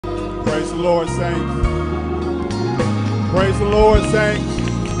Praise the Lord, saints. Praise the Lord, saints.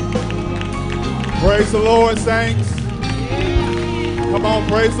 Praise the Lord, saints. Come on,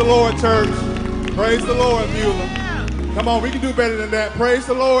 praise the Lord, church. Praise the Lord, Beulah. Come on, we can do better than that. Praise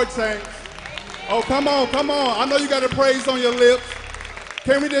the Lord, saints. Oh, come on, come on. I know you got a praise on your lips.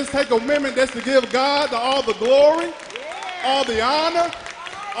 Can we just take a minute just to give God all the glory, all the honor,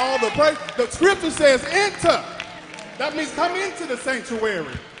 all the praise? The scripture says enter. That means come into the sanctuary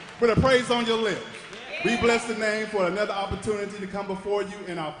with a praise on your lips. We bless the name for another opportunity to come before you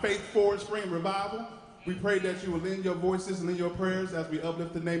in our Faith Forward Spring Revival. We pray that you will lend your voices and lend your prayers as we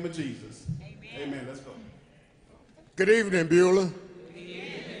uplift the name of Jesus. Amen. Let's go. Good evening, Beulah. Good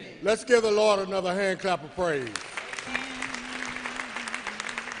evening. Let's give the Lord another hand clap of praise.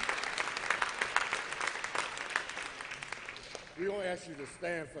 We want to ask you to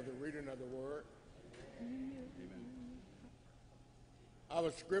stand for the reading of the word. Amen. Our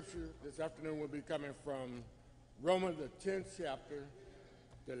scripture this afternoon will be coming from Romans, the 10th chapter,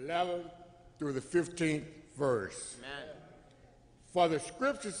 the 11th through the 15th verse. Amen. For the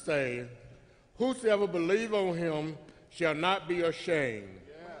scriptures say, whosoever believe on him shall not be ashamed.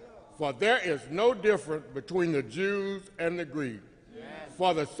 Yeah. For there is no difference between the Jews and the Greeks. Yeah.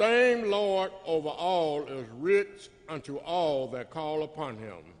 For the same Lord over all is rich unto all that call upon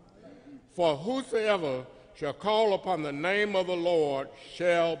him. For whosoever shall call upon the name of the Lord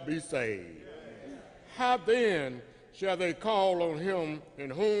shall be saved. How then shall they call on him in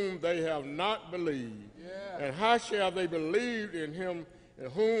whom they have not believed? And how shall they believe in him in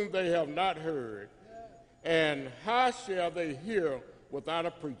whom they have not heard? And how shall they hear without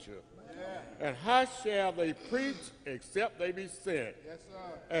a preacher? And how shall they preach except they be sent?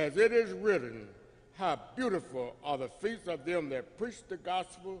 As it is written, how beautiful are the feet of them that preach the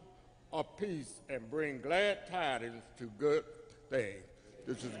gospel of peace and bring glad tidings to good things.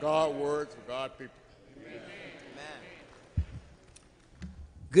 This is God's word for God's people. Amen.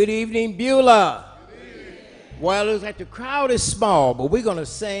 Good evening, Beulah. Good evening. Well, it looks like the crowd is small, but we're going to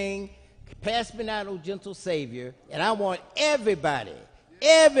sing Pass Me Not, O Gentle Savior, and I want everybody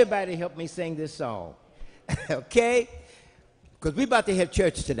help me sing this song, okay? Because we're about to have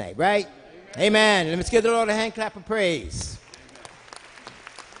church tonight, right? Amen. Let's give the Lord a hand clap of praise.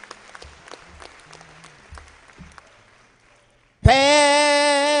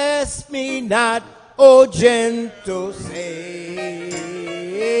 Pass me not, O gentle Savior,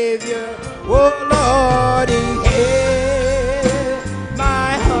 O Lord, hear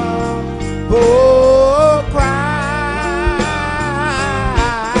my humble cry.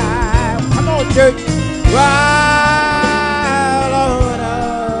 Come on, church. While on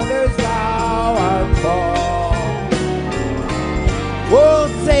others thou art called, O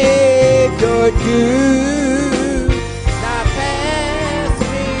Savior, do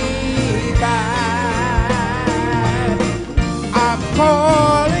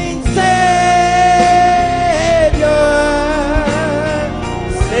calling Savior,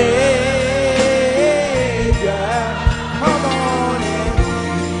 Savior, come on and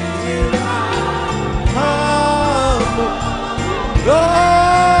hear my humble Lord.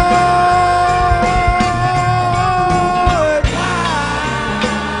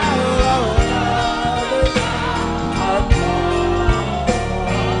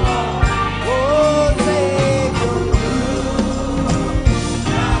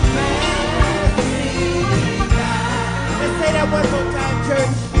 One more time,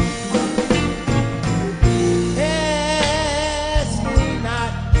 church. Ask me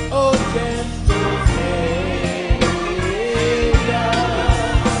not, O gentle Savior.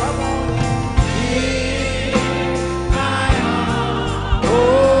 Come on, hear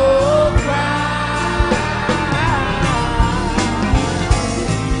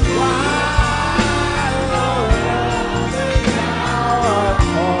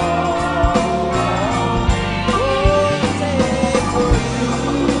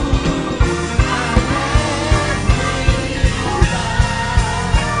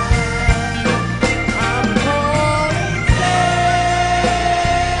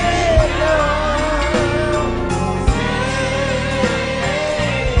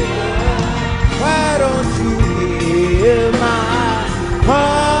my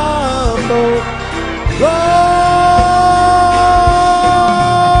humble cry.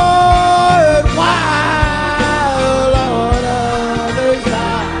 While on others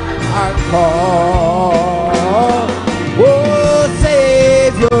thou art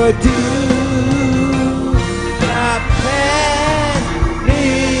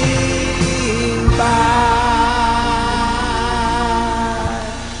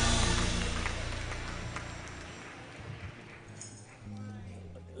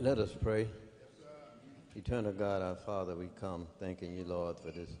Let us pray. Eternal God, our Father, we come thanking you, Lord,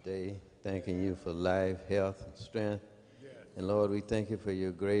 for this day, thanking you for life, health, and strength. And Lord, we thank you for your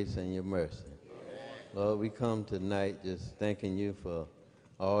grace and your mercy. Lord, we come tonight just thanking you for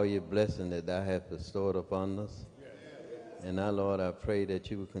all your blessing that thou hast bestowed upon us. And now, Lord, I pray that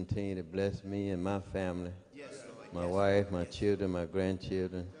you will continue to bless me and my family, my wife, my children, my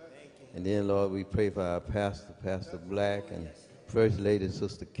grandchildren. And then, Lord, we pray for our pastor, Pastor Black, and First Lady,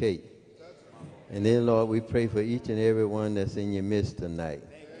 Sister Kate. And then, Lord, we pray for each and every one that's in your midst tonight.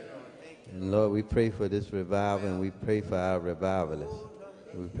 And, Lord, we pray for this revival, and we pray for our revivalist.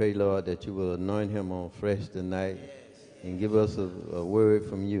 We pray, Lord, that you will anoint him on fresh tonight and give us a word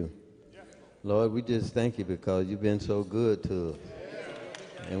from you. Lord, we just thank you because you've been so good to us.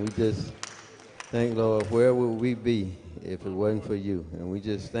 And we just thank, Lord, where would we be if it wasn't for you? And we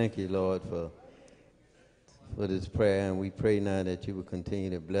just thank you, Lord, for this prayer. And we pray now that you will continue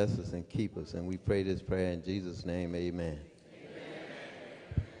to bless us and keep us. And we pray this prayer in Jesus' name, amen.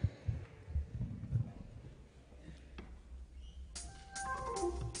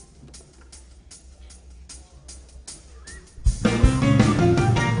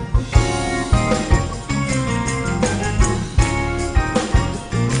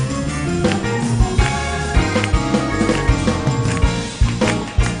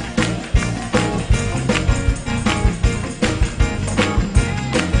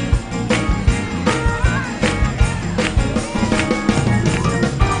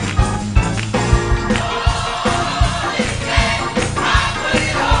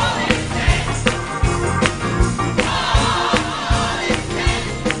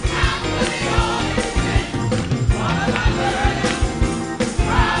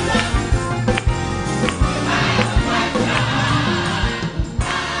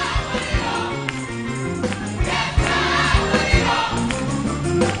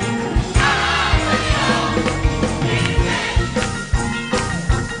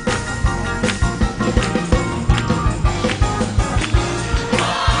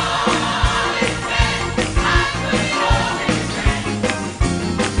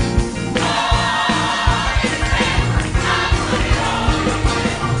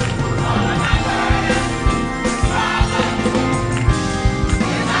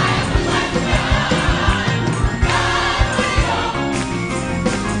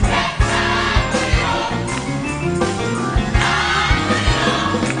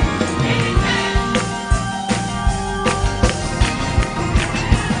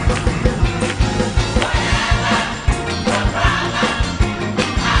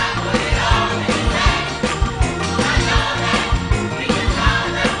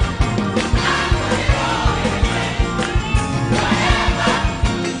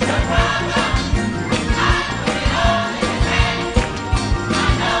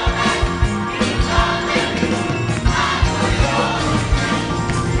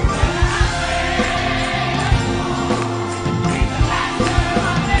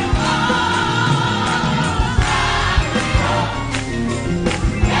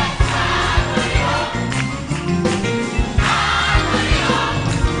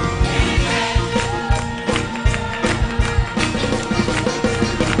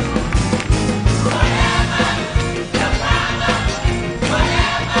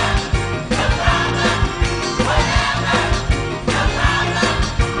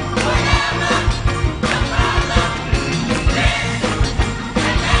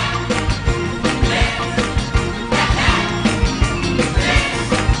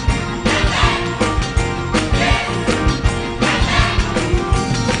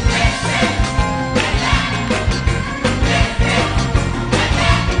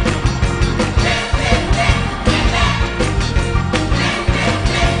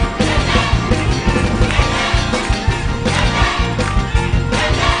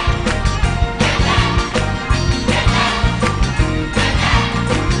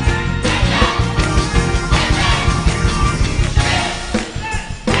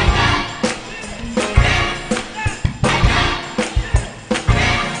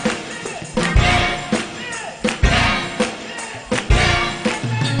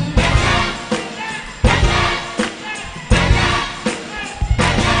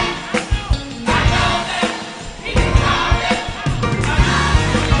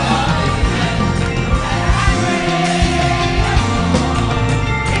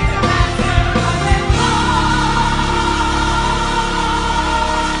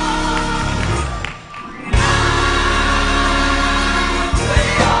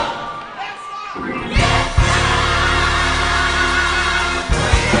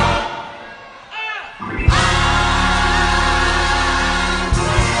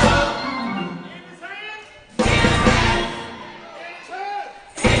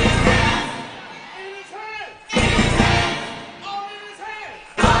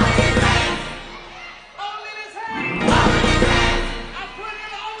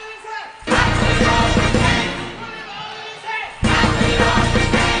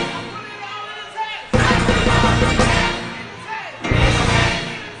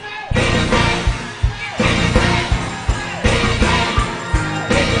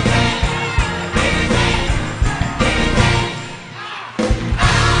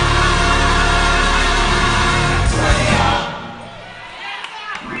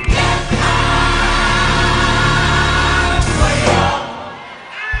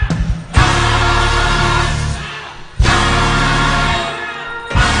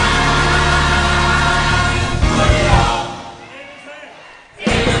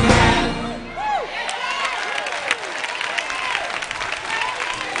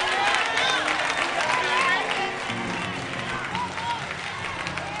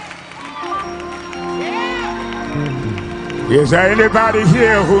 Is there anybody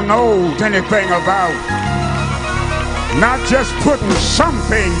here who knows anything about not just putting some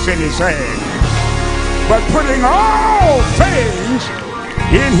things in his hand, but putting all things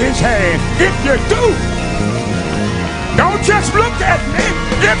in his hand? If you do, don't just look at me.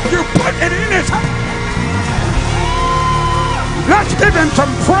 If you put it in his hand, let's give him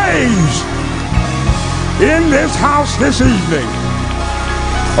some praise in this house this evening.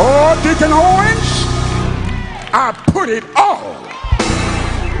 Oh, Deacon Owens, I put it all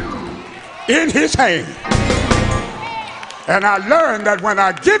in his hand. And I learned that when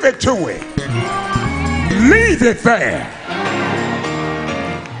I give it to him, leave it there.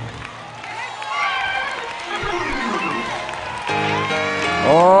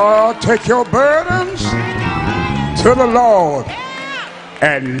 Oh, take your burdens to the Lord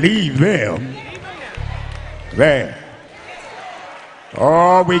and leave them there.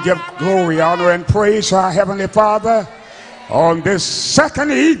 Oh, we give glory, honor, and praise to our Heavenly Father on this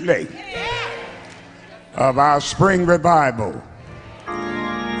second evening of our spring revival.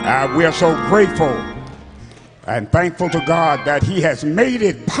 We are so grateful and thankful to God that He has made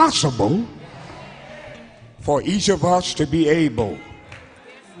it possible for each of us to be able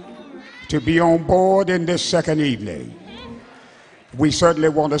to be on board in this second evening. We certainly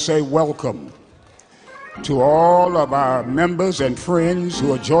want to say welcome to all of our members and friends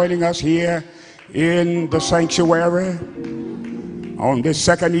who are joining us here in the sanctuary on this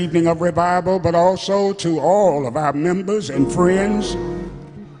second evening of revival, but also to all of our members and friends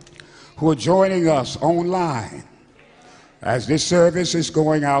who are joining us online as this service is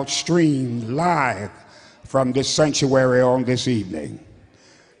going out streamed live from this sanctuary on this evening.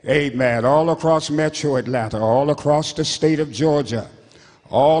 Amen. All across Metro Atlanta, all across the state of Georgia,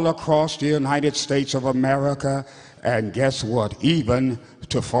 all across the United States of America, and guess what? Even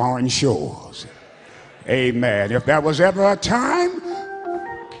to foreign shores. Amen. If there was ever a time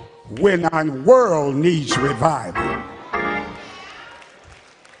when our world needs revival,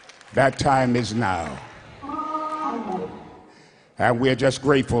 that time is now. And we're just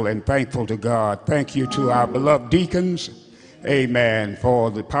grateful and thankful to God. Thank you to our beloved deacons, amen, for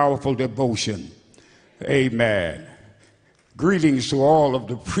the powerful devotion. Amen. Greetings to all of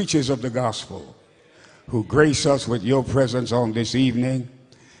the preachers of the gospel who grace us with your presence on this evening.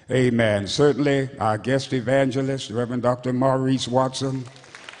 Amen. Certainly our guest evangelist, Reverend Dr. Maurice Watson.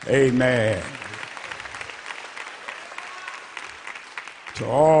 Amen. To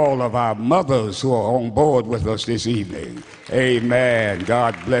all of our mothers who are on board with us this evening. Amen.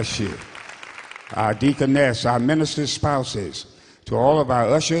 God bless you. Our deaconess, our minister spouses, to all of our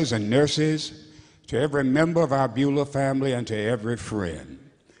ushers and nurses, to every member of our Beulah family, and to every friend,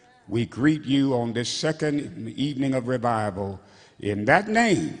 we greet you on this second evening of revival in that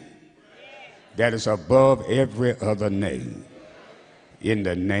name that is above every other name, in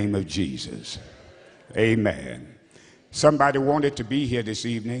the name of Jesus. Amen. Somebody wanted to be here this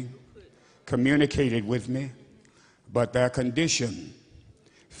evening, communicated with me, but their condition,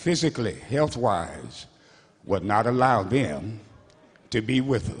 physically, health-wise, would not allow them to be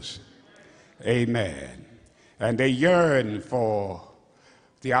with us. Amen. And they yearn for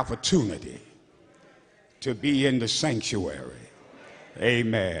the opportunity to be in the sanctuary.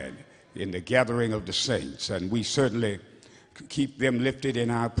 Amen. In the gathering of the saints. And we certainly keep them lifted in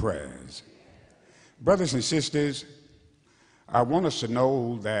our prayers. Brothers and sisters, I want us to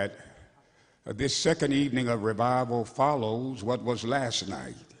know that this second evening of revival follows what was last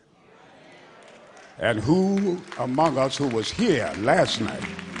night. And who among us who was here last night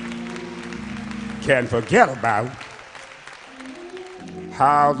can forget about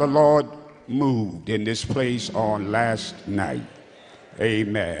how the Lord moved in this place on last night?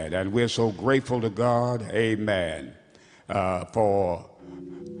 Amen. And we're so grateful to God, amen, for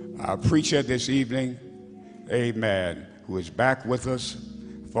our preacher this evening, amen, who is back with us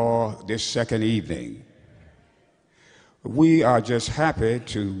for this second evening. We are just happy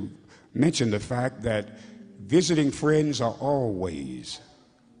to mention the fact that visiting friends are always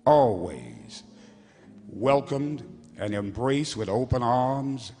welcomed and embraced with open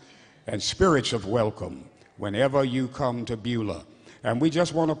arms and spirits of welcome whenever you come to Beulah. And we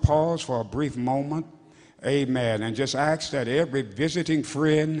just want to pause for a brief moment, amen, and just ask that every visiting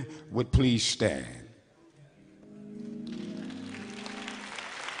friend would please stand.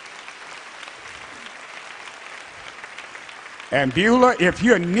 And Beulah, if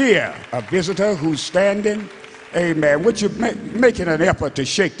you're near a visitor who's standing, amen, would you making an effort to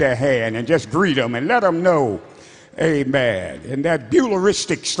shake their hand and just greet them and let them know, amen, in that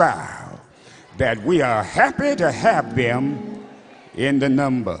Beulahistic style, that we are happy to have them in the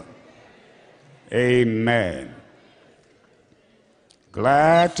number. Amen.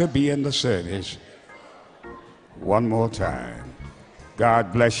 Glad to be in the service. One more time.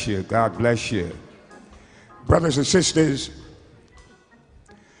 God bless you. God bless you. Brothers and sisters,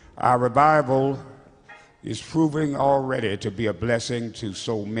 our revival is proving already to be a blessing to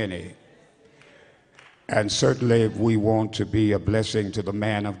so many. And certainly we want to be a blessing to the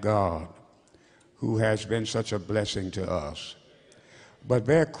man of God who has been such a blessing to us. But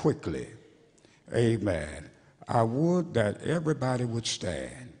very quickly, amen, I would that everybody would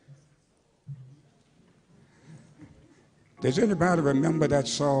stand. Does anybody remember that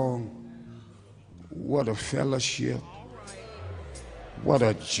song, What a Fellowship, What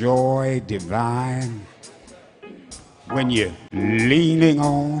a Joy Divine, when you're leaning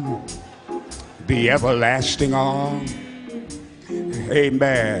on the everlasting arm?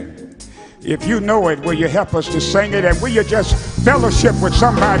 Amen. If you know it, will you help us to sing it, and will you just fellowship with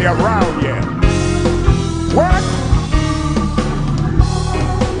somebody around you? What?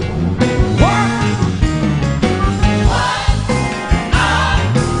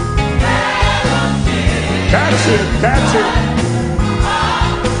 That's it, that's it.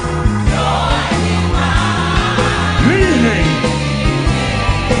 Leaning.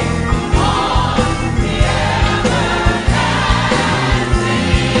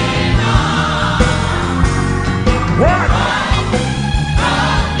 What?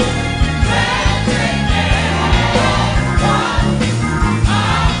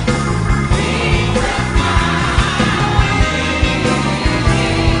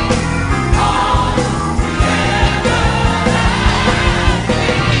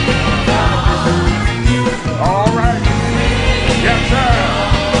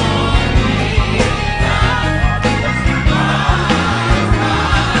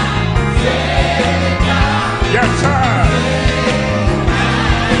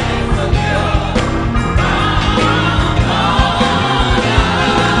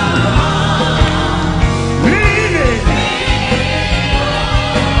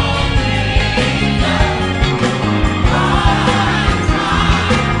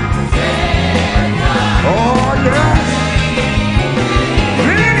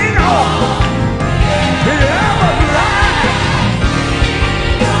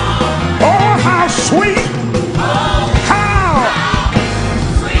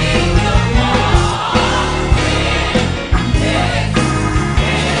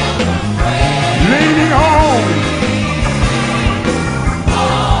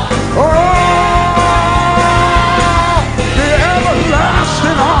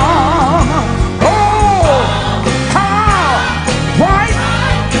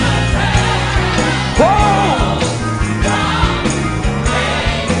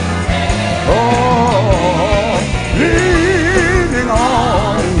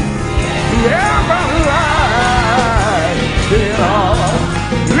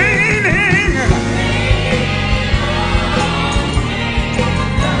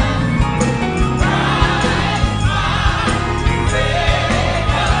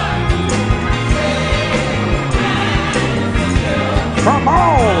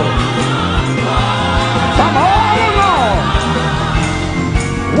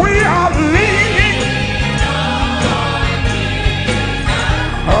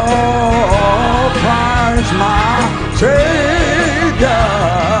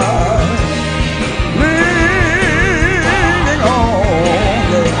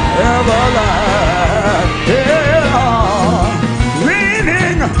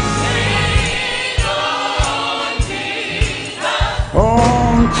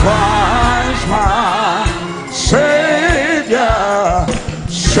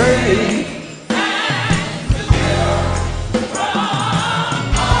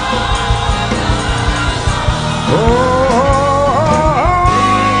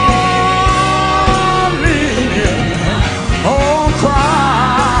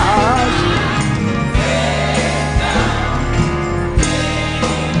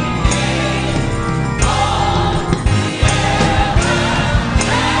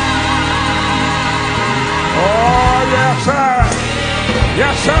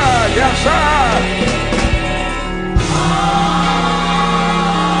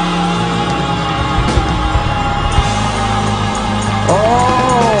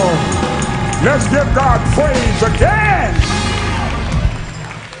 Let's give God praise again.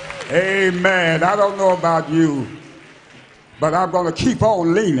 Amen. I don't know about you, but I'm going to keep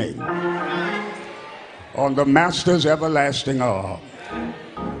on leaning on the Master's everlasting arm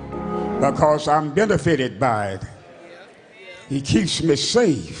because I'm benefited by it. He keeps me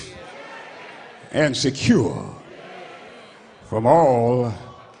safe and secure from all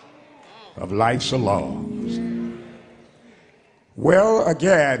of life's alarms. Well,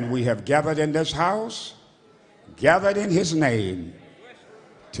 again, we have gathered in this house, gathered in his name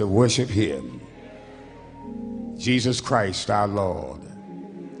to worship him, Jesus Christ our Lord.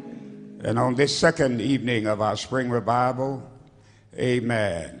 And on this second evening of our spring revival,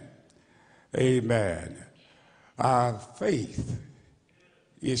 amen, amen, our faith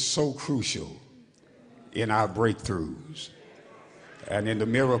is so crucial in our breakthroughs and in the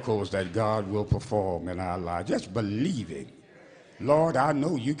miracles that God will perform in our lives. Just believing, Lord, I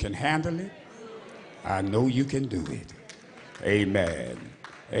know you can handle it. I know you can do it. Amen.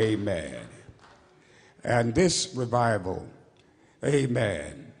 Amen. And this revival,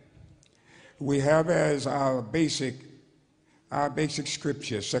 amen, we have as our basic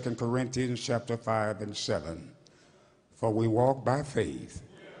scripture, 2 Corinthians chapter 5 and 7. For we walk by faith,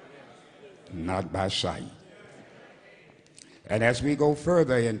 not by sight. And as we go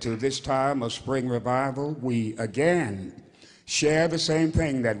further into this time of spring revival, we again share the same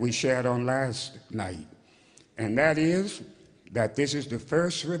thing that we shared on last night. And that is that this is the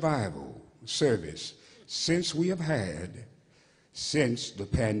first revival service since we have had since the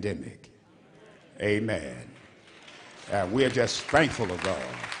pandemic. Amen. And we're just thankful to God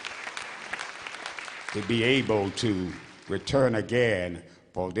to be able to return again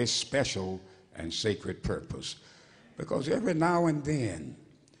for this special and sacred purpose. Because every now and then,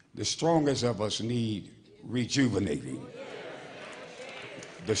 the strongest of us need rejuvenating.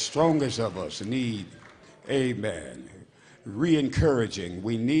 The strongest of us need, amen, re-encouraging.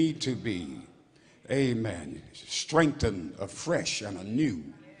 We need to be, amen, strengthened afresh and anew.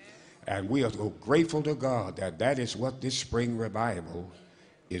 And we are so grateful to God that that is what this spring revival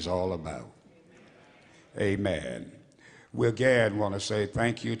is all about. Amen. We again want to say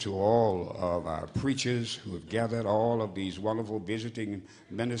thank you to all of our preachers who have gathered, all of these wonderful visiting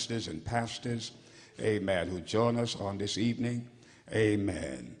ministers and pastors, amen, who join us on this evening.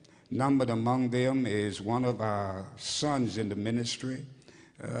 Amen. Numbered among them is one of our sons in the ministry,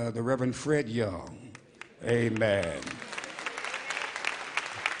 the Reverend Fred Young. Amen.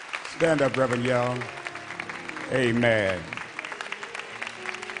 Stand up, Reverend Young. Amen.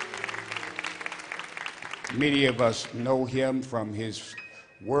 Many of us know him from his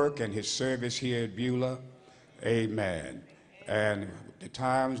work and his service here at Beulah. Amen. And the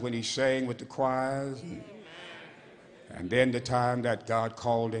times when he sang with the choirs, and then the time that God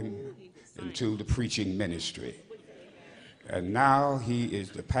called him into the preaching ministry. And now he is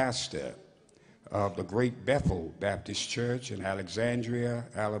the pastor of the great Bethel Baptist Church in Alexandria,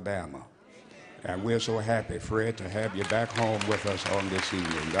 Alabama. And we're so happy, Fred, to have you back home with us on this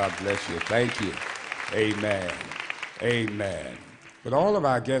evening. God bless you. Thank you. Amen. Amen. But all of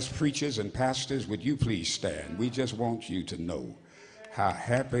our guest preachers and pastors, would you please stand? We just want you to know how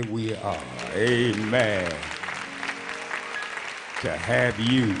happy we are. Amen. To have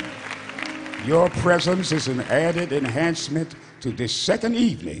you. Your presence is an added enhancement to this second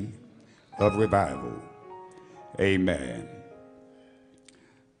evening of revival. Amen.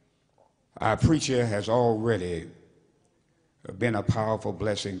 Our preacher has already been a powerful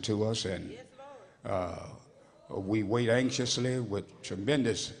blessing to us, and we wait anxiously with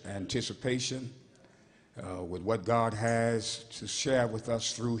tremendous anticipation with what God has to share with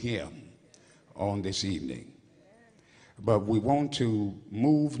us through him on this evening. But we want to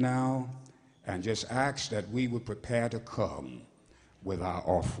move now and just ask that we would prepare to come with our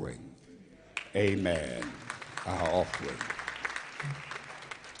offering. Amen. Our offering.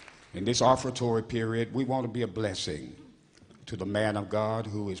 In this offertory period, we want to be a blessing to the man of God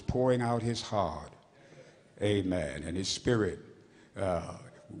who is pouring out his heart, amen, and his spirit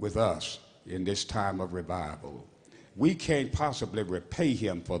with us in this time of revival. We can't possibly repay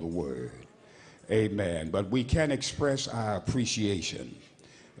him for the word, amen, but we can express our appreciation,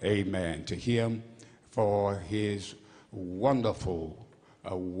 amen, to him for his wonderful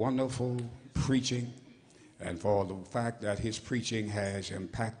preaching, and for the fact that his preaching has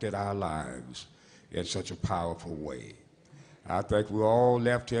impacted our lives in such a powerful way. I think we all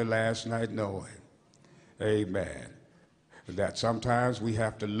left here last night knowing, amen, that sometimes we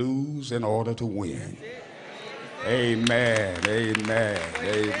have to lose in order to win. Amen, amen,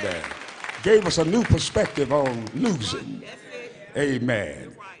 amen. Gave us a new perspective on losing.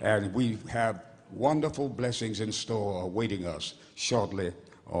 Amen. And we have wonderful blessings in store awaiting us shortly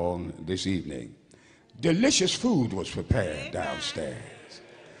on this evening. Delicious food was prepared downstairs.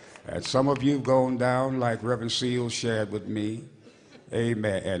 And some of you have gone down, like Reverend Seal shared with me,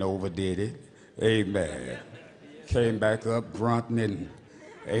 amen, and overdid it, amen. Came back up grunting and,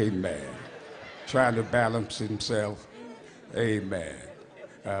 amen, trying to balance himself, amen.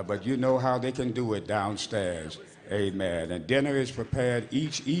 But you know how they can do it downstairs, Amen. And dinner is prepared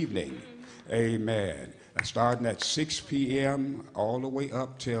each evening. Amen. Starting at 6 p.m. all the way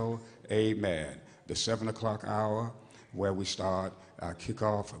up till, amen, the 7 o'clock hour where we start our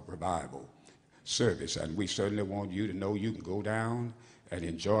kickoff revival service. And we certainly want you to know you can go down and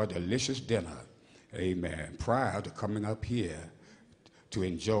enjoy a delicious dinner, amen, prior to coming up here to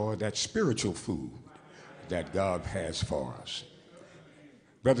enjoy that spiritual food that God has for us.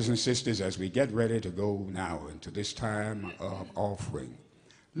 Brothers and sisters, as we get ready to go now into this time of offering,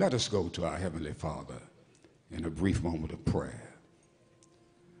 let us go to our Heavenly Father in a brief moment of prayer.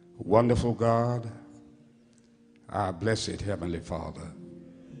 Wonderful God, our blessed Heavenly Father,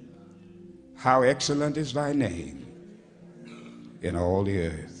 how excellent is thy name in all the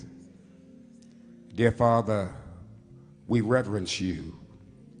earth. Dear Father, we reverence you.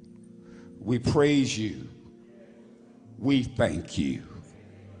 We praise you. We thank you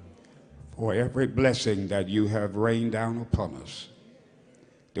for every blessing that you have rained down upon us.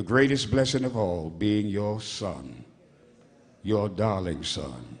 The greatest blessing of all being your Son, your darling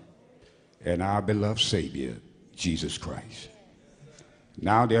Son, and our beloved Savior, Jesus Christ.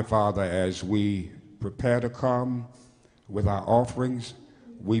 Now, dear Father, as we prepare to come with our offerings,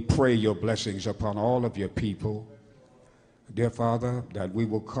 we pray your blessings upon all of your people. Dear Father, that we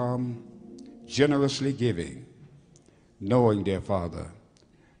will come generously giving, knowing, dear Father,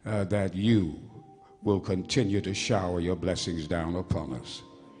 that you will continue to shower your blessings down upon us.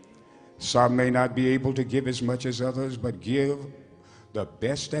 Some may not be able to give as much as others, but give the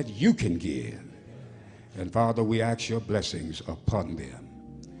best that you can give. And Father, we ask your blessings upon them.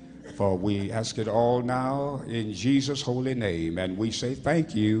 For we ask it all now in Jesus' holy name. And we say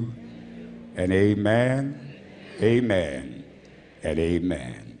thank you and amen, amen, and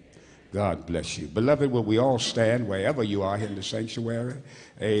amen. God bless you. Beloved, will we all stand wherever you are in the sanctuary?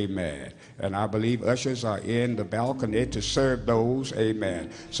 Amen. And I believe ushers are in the balcony to serve those.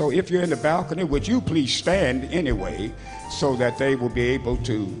 Amen. So if you're in the balcony, would you please stand anyway so that they will be able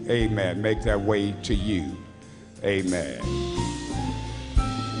to, amen, make their way to you. Amen.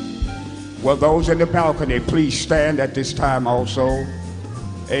 Will those in the balcony please stand at this time also?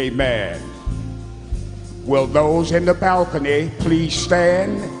 Amen. Will those in the balcony please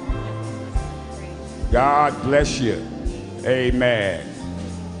stand? God bless you. Amen.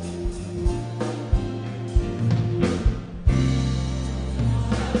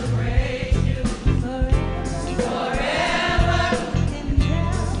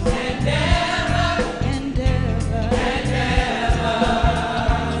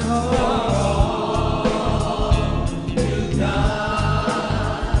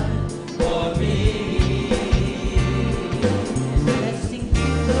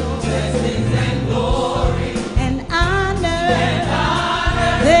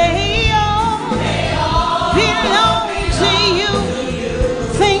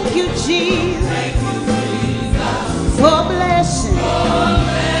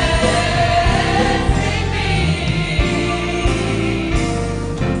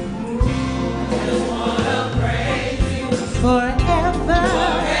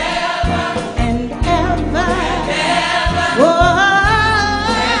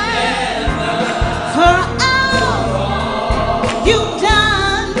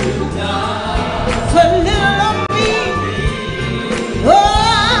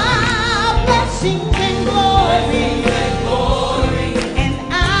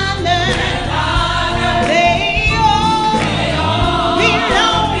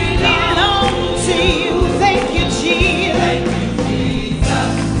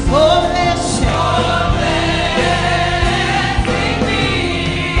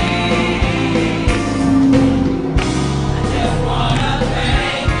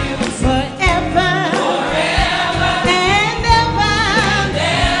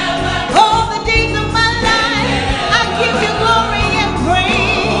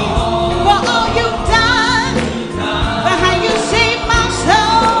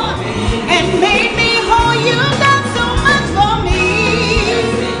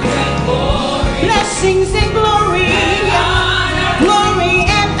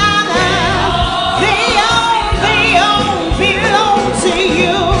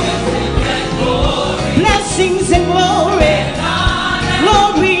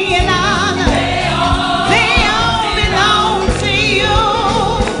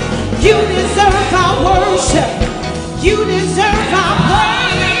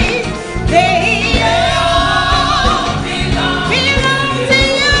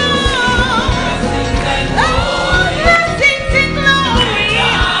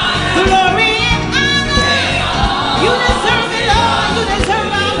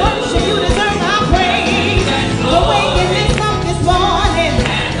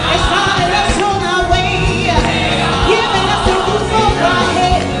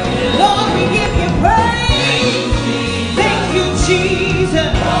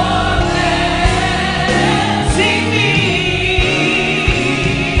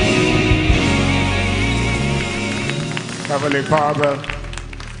 Heavenly Father,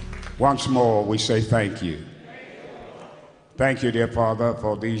 once more we say thank you. Thank you, dear Father,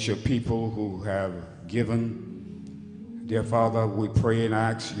 for these your people who have given. Dear Father, we pray and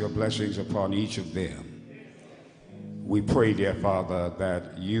ask your blessings upon each of them. We pray, dear Father,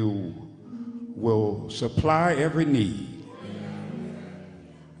 that you will supply every need,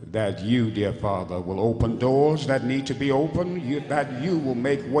 that you, dear Father, will open doors that need to be opened, that you will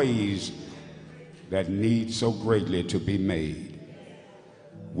make ways that need so greatly to be made.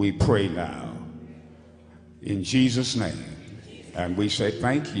 We pray now in Jesus' name, and we say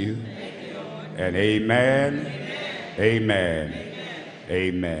thank you, and amen, amen,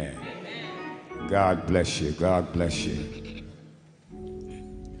 amen. God bless you. God bless you.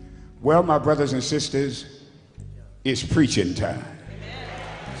 Well, my brothers and sisters, it's preaching time.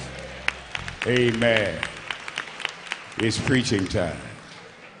 Amen. It's preaching time.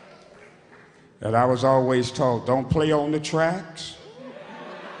 And I was always taught, don't play on the tracks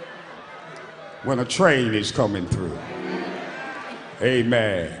when a train is coming through.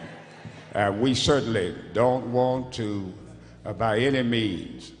 Amen. And we certainly don't want to, by any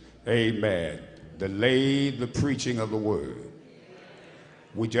means, amen, delay the preaching of the word.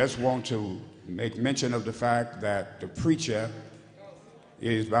 We just want to make mention of the fact that the preacher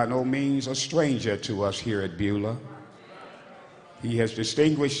is by no means a stranger to us here at Beulah. He has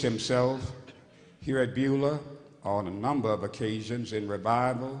distinguished himself here at Beulah on a number of occasions in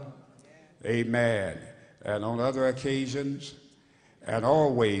revival, amen, and on other occasions, and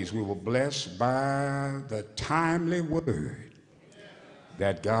always we were blessed by the timely word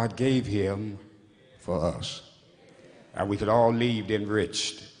that God gave him for us. And we could all leave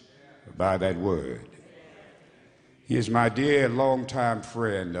enriched by that word. He is my dear longtime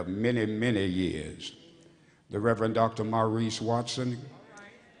friend of many, many years, the Reverend Dr. Maurice Watson,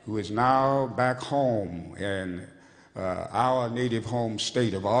 who is now back home in our native home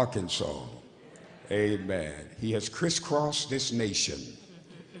state of Arkansas. Amen. He has crisscrossed this nation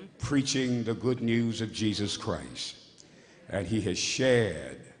preaching the good news of Jesus Christ. And he has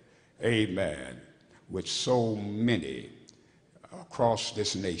shared, amen, with so many across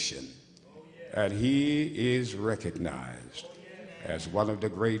this nation. And he is recognized as one of the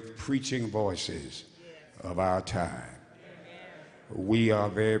great preaching voices of our time. We are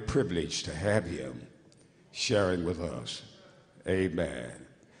very privileged to have him sharing with us. Amen.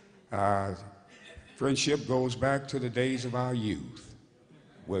 Our friendship goes back to the days of our youth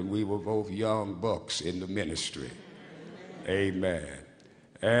when we were both young bucks in the ministry. Amen.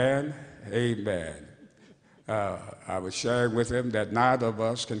 And amen. I was sharing with him that neither of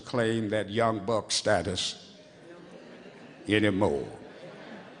us can claim that young buck status anymore.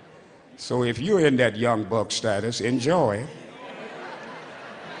 So if you're in that young buck status, enjoy it.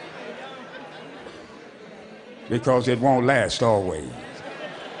 Because it won't last always.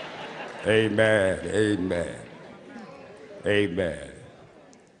 Amen, amen, amen.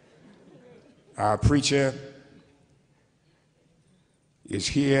 Our preacher is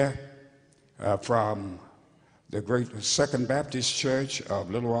here from the great Second Baptist Church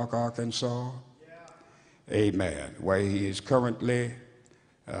of Little Rock, Arkansas. Amen. Where he is currently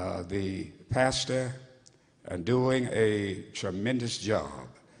the pastor and doing a tremendous job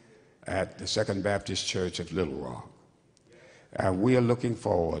at the Second Baptist Church of Little Rock. And we are looking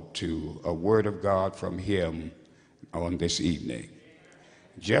forward to a word of God from him on this evening.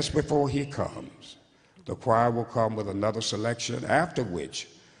 Just before he comes, the choir will come with another selection, after which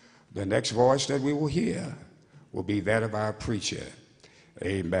the next voice that we will hear will be that of our preacher.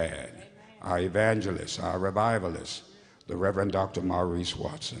 Amen. Our evangelist, our revivalist, the Reverend Dr. Maurice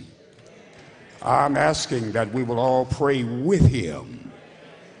Watson. I'm asking that we will all pray with him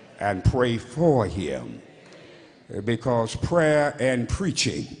and pray for him, because prayer and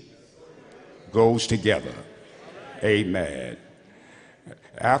preaching goes together. Amen.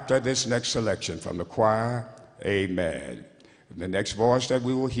 After this next selection from the choir, amen, the next voice that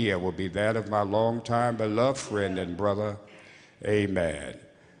we will hear will be that of my longtime beloved friend and brother, amen,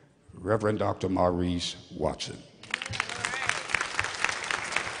 Reverend Dr. Maurice Watson.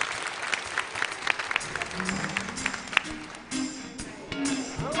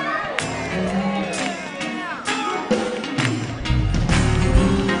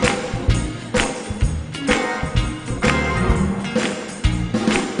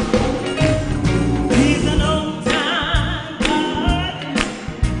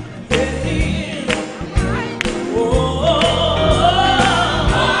 Oh,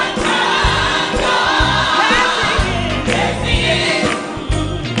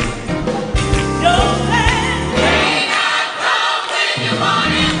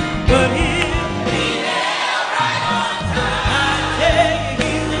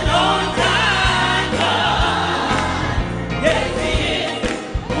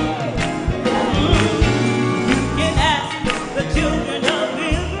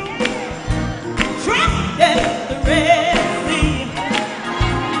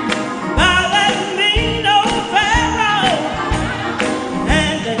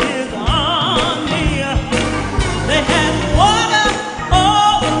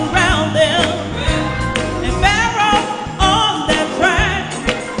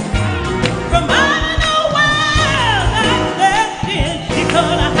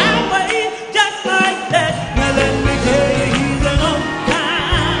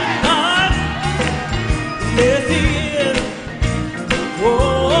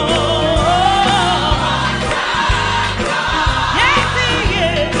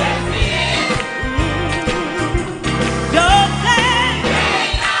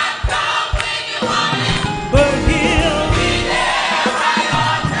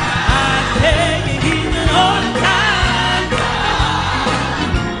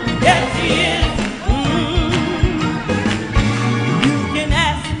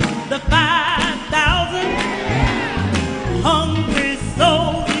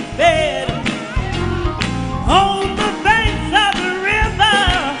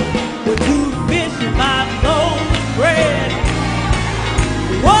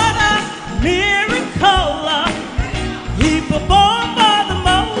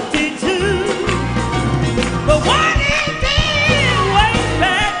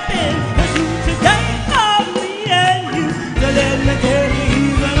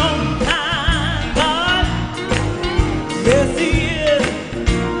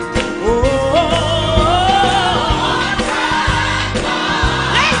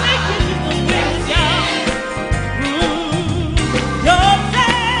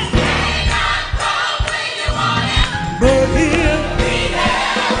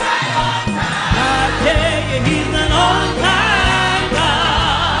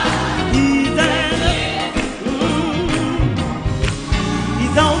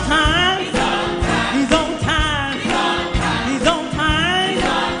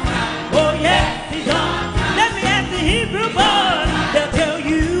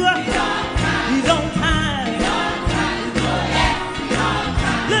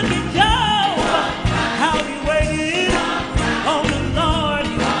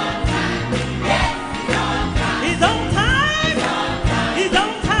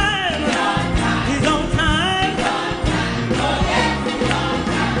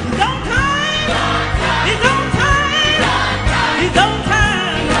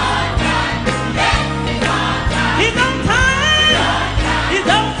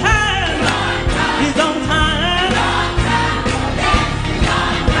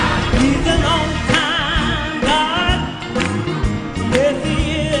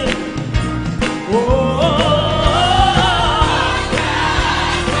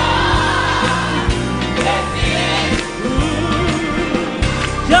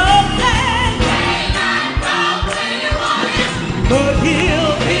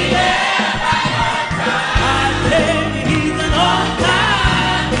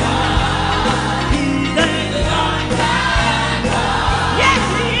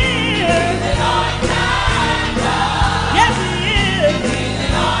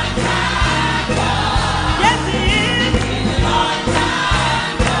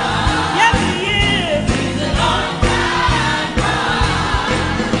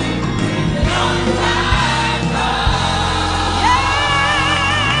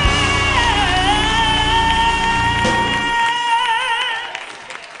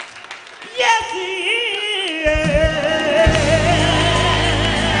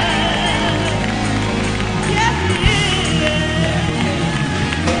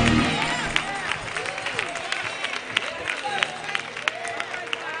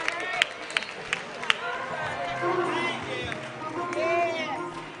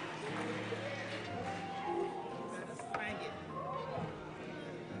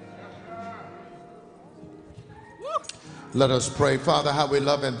 Let us pray. Father, how we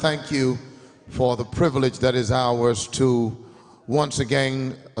love and thank you for the privilege that is ours to once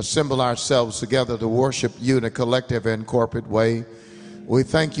again assemble ourselves together to worship you in a collective and corporate way. We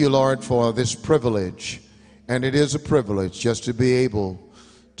thank you, Lord, for this privilege. And it is a privilege just to be able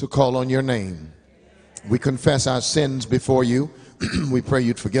to call on your name. We confess our sins before you. We pray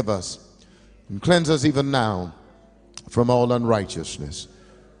you'd forgive us and cleanse us even now from all unrighteousness.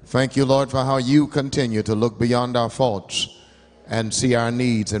 Thank you, Lord, for how you continue to look beyond our faults and see our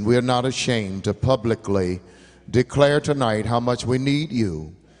needs. And we're not ashamed to publicly declare tonight how much we need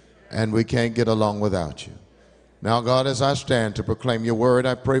you and we can't get along without you. Now, God, as I stand to proclaim your word,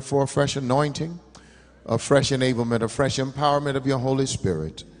 I pray for a fresh anointing, a fresh enablement, a fresh empowerment of your Holy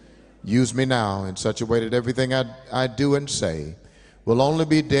Spirit. Use me now in such a way that everything I do and say will only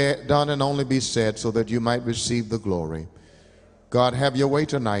be done and only be said so that you might receive the glory. God, have your way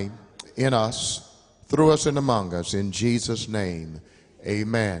tonight in us, through us and among us. In Jesus' name,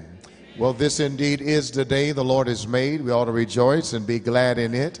 amen. Well, this indeed is the day the Lord has made. We ought to rejoice and be glad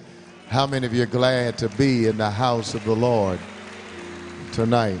in it. How many of you are glad to be in the house of the Lord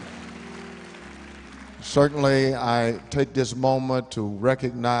tonight? Certainly, I take this moment to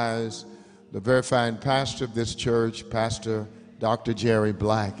recognize the very fine pastor of this church, Pastor Dr. Jerry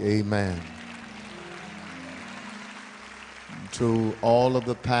Black. Amen. To all of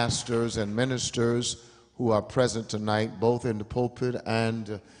the pastors and ministers who are present tonight, both in the pulpit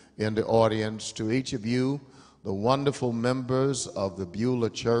and in the audience, to each of you, the wonderful members of the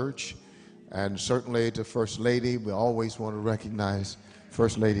Beulah Church, and certainly to First Lady. We always want to recognize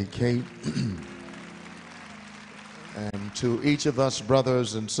First Lady Kate. And to each of us,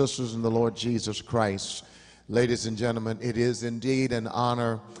 brothers and sisters in the Lord Jesus Christ, ladies and gentlemen, it is indeed an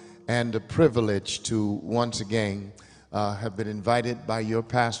honor and a privilege to once again have been invited by your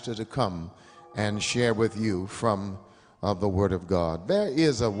pastor to come and share with you from the Word of God. There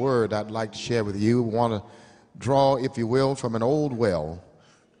is a word I'd like to share with you. I want to draw, if you will, from an old well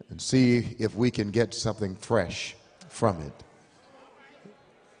and see if we can get something fresh from it.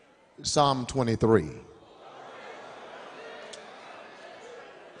 Psalm 23.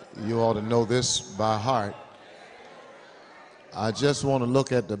 You ought to know this by heart. I just want to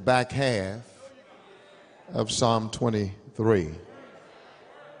look at the back half of Psalm 23.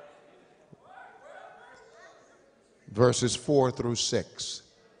 Verses 4 through 6.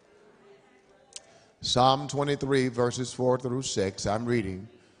 Psalm 23, verses 4 through 6. I'm reading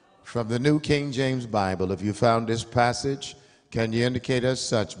from the New King James Bible. If you found this passage, can you indicate as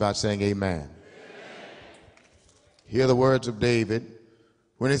such by saying amen? Amen. Hear the words of David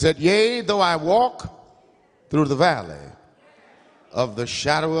when he said, "Yea, though I walk through the valley of the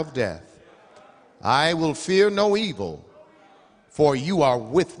shadow of death, I will fear no evil, for you are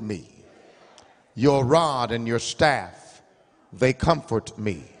with me. Your rod and your staff, they comfort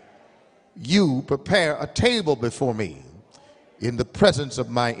me. You prepare a table before me in the presence of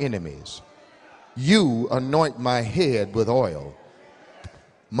my enemies. You anoint my head with oil.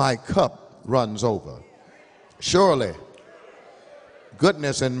 My cup runs over. Surely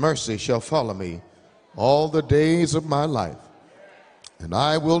goodness and mercy shall follow me all the days of my life, and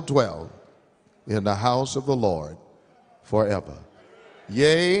I will dwell in the house of the Lord forever.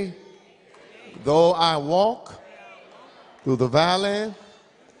 Yea, though I walk through the valley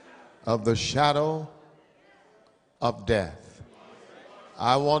of the shadow of death."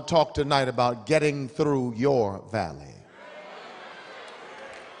 I want to talk tonight about getting through your valley.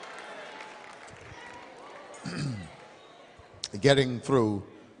 Getting through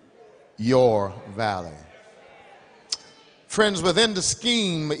your valley. Friends, within the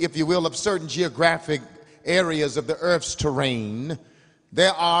scheme, if you will, of certain geographic areas of the earth's terrain,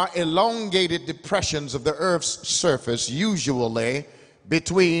 there are elongated depressions of the earth's surface, usually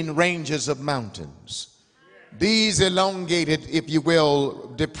between ranges of mountains. These elongated, if you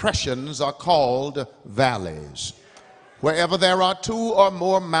will, depressions are called valleys. Wherever there are two or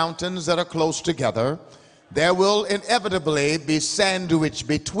more mountains that are close together, there will inevitably be sandwiched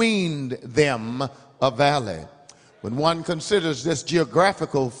between them a valley. When one considers this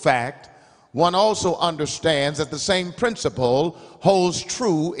geographical fact, one also understands that the same principle holds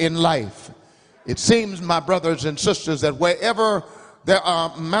true in life. It seems, my brothers and sisters, that wherever there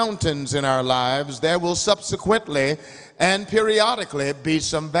are mountains in our lives, there will subsequently and periodically be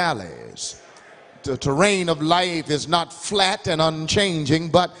some valleys. The terrain of life is not flat and unchanging,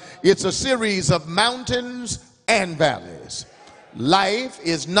 but it's a series of mountains and valleys. Life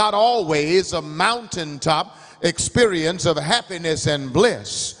is not always a mountaintop experience of happiness and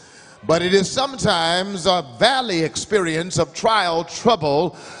bliss, but it is sometimes a valley experience of trial,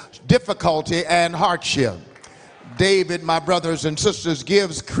 trouble, difficulty, and hardship. David, my brothers and sisters,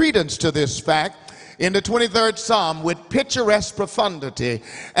 gives credence to this fact in the 23rd Psalm with picturesque profundity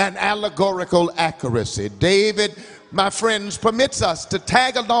and allegorical accuracy. David, my friends, permits us to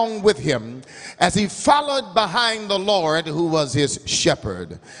tag along with him as he followed behind the Lord who was his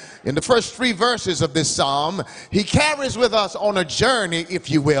shepherd. In the first 3 verses of this psalm, he carries with us on a journey, if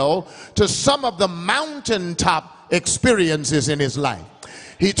you will, to some of the mountaintop experiences in his life.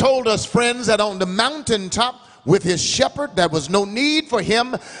 He told us, friends, that on the mountaintop with his shepherd, there was no need for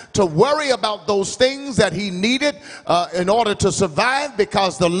him to worry about those things that he needed in order to survive,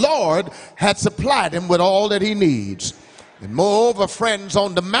 because the Lord had supplied him with all that he needs. And moreover, friends,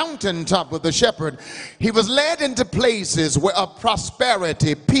 on the mountaintop with the shepherd, he was led into places of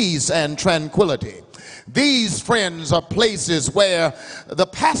prosperity, peace, and tranquility. These, friends, are places where the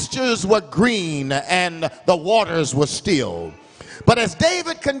pastures were green and the waters were still. But as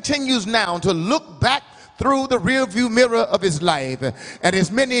David continues now to look back through the rearview mirror of his life and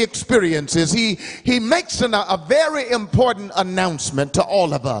his many experiences, he makes a very important announcement to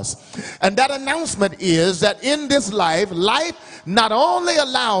all of us. And that announcement is that in this life not only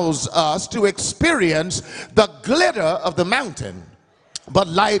allows us to experience the glitter of the mountain, but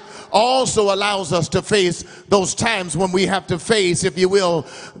life also allows us to face those times when we have to face, if you will,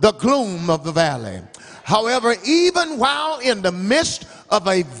 the gloom of the valley. However, even while in the midst of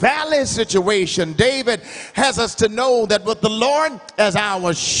a valley situation, David has us to know that with the Lord as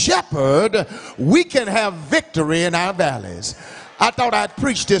our shepherd, we can have victory in our valleys. I thought I'd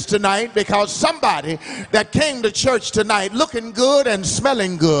preach this tonight because somebody that came to church tonight looking good and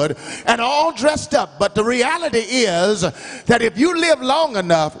smelling good and all dressed up, but the reality is that if you live long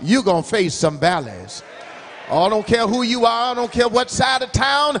enough, you're going to face some valleys. Oh, I don't care who you are, I don't care what side of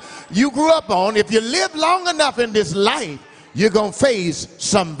town you grew up on. If you live long enough in this life, you're going to face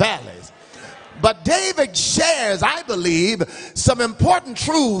some valleys. But David shares, I believe, some important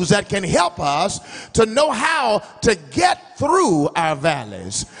truths that can help us to know how to get through our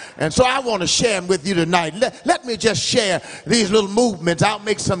valleys. And so I want to share them with you tonight. Let me just share these little movements. I'll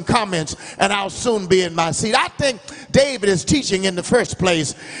make some comments and I'll soon be in my seat. I think David is teaching in the first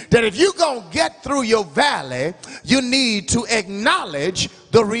place that if you're going to get through your valley, you need to acknowledge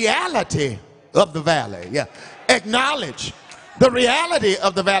the reality of the valley. Yeah, acknowledge the reality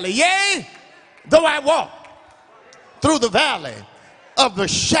of the valley. Yea, though I walk through the valley of the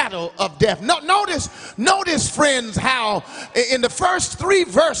shadow of death. Notice, friends, how in the first 3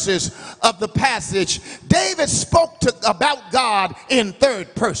 verses of the passage, David spoke about God in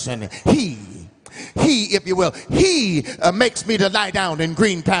third person. He, if you will, he makes me to lie down in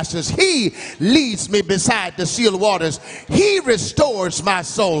green pastures. He leads me beside the still waters. He restores my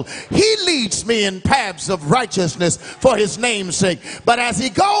soul. He leads me in paths of righteousness for his name's sake. But as he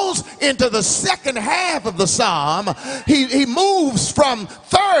goes into the second half of the psalm, he moves from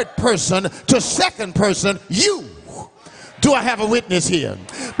third person to second person, you. Do I have a witness here?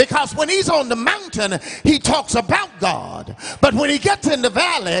 Because when he's on the mountain, he talks about God. But when he gets in the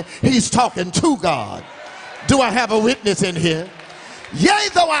valley, he's talking to God. Do I have a witness in here? Yea,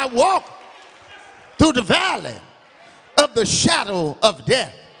 though I walk through the valley of the shadow of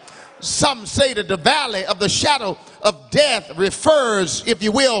death. Some say that the valley of the shadow of death refers, if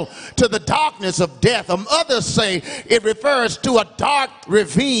you will, to the darkness of death. Others say it refers to a dark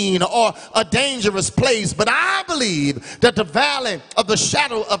ravine or a dangerous place. But I believe that the valley of the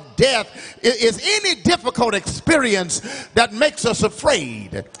shadow of death is any difficult experience that makes us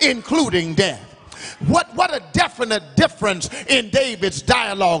afraid, including death. What a definite difference in David's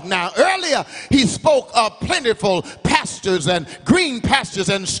dialogue now. Earlier, he spoke of plentiful pastures and green pastures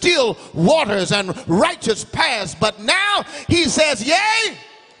and still waters and righteous paths. But now he says, yea,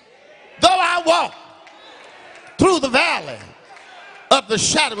 though I walk through the valley of the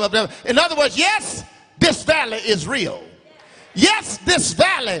shadow of death. In other words, yes, this valley is real. Yes, this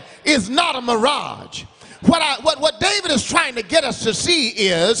valley is not a mirage. What David is trying to get us to see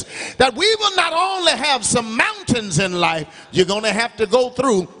is that we will not only have some mountains in life, you're going to have to go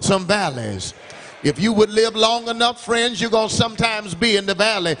through some valleys. If you would live long enough, friends, you're going to sometimes be in the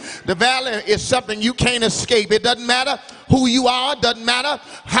valley. The valley is something you can't escape. It doesn't matter who you are. It doesn't matter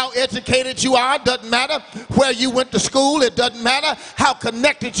how educated you are. It doesn't matter where you went to school. It doesn't matter how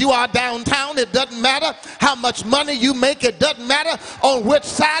connected you are downtown. It doesn't matter how much money you make. It doesn't matter on which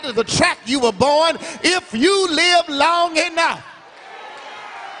side of the track you were born. If you live long enough,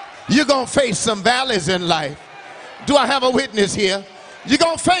 you're going to face some valleys in life. Do I have a witness here? You're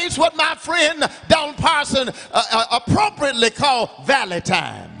going to face what my friend Don Parson appropriately called valley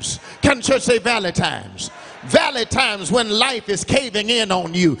times. Can the church say valley times? Valley times when life is caving in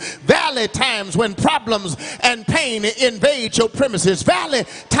on you. Valley Valley times when problems and pain invade your premises. Valley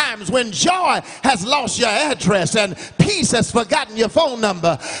times when joy has lost your address and peace has forgotten your phone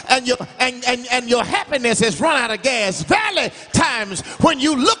number and your happiness has run out of gas. Valley times when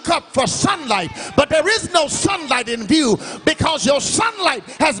you look up for sunlight, but there is no sunlight in view because your sunlight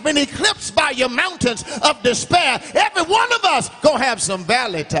has been eclipsed by your mountains of despair. Every one of us gonna have some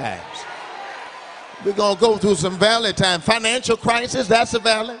valley times. We're gonna go through some valley time. Financial crisis, that's a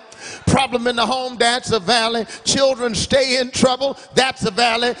valley. Problem in the home, that's a valley. Children stay in trouble, that's a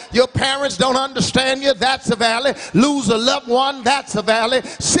valley. Your parents don't understand you, that's a valley. Lose a loved one, that's a valley.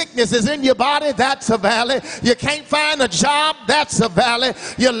 Sickness is in your body, that's a valley. You can't find a job, that's a valley.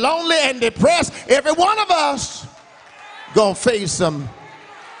 You're lonely and depressed. Every one of us gonna face some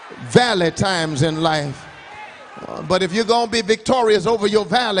valley times in life. But if you're gonna be victorious over your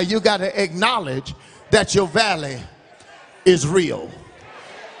valley, you gotta acknowledge that your valley is real.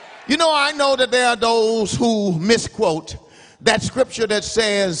 You know, I know that there are those who misquote that scripture that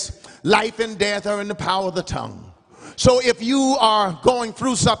says life and death are in the power of the tongue. So if you are going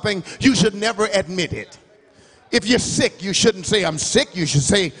through something, you should never admit it. If you're sick, you shouldn't say I'm sick, you should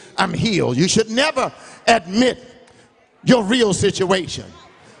say I'm healed. You should never admit your real situation.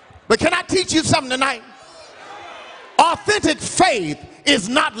 But can I teach you something tonight? Authentic faith is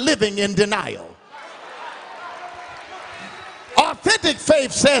not living in denial. Authentic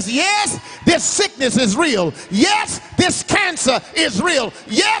faith says, yes, this sickness is real. Yes, this cancer is real.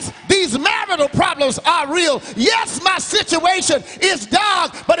 Yes, these marital problems are real. Yes, my situation is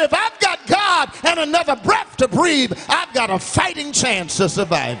dark, but if I've got God and another breath to breathe, I've got a fighting chance to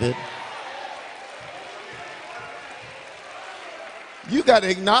survive it. You got to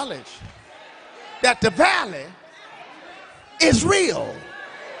acknowledge that the valley is real,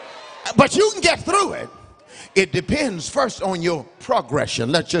 but you can get through it. It depends first on your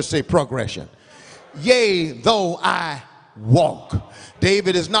progression. Let's just say progression. Yea, though I walk.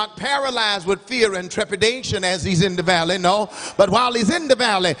 David is not paralyzed with fear and trepidation as he's in the valley, no. But while he's in the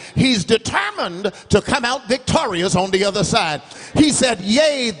valley, he's determined to come out victorious on the other side. He said,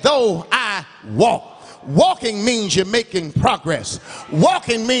 yea, though I walk. Walking means you're making progress.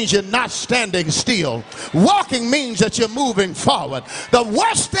 Walking means you're not standing still. Walking means that you're moving forward. The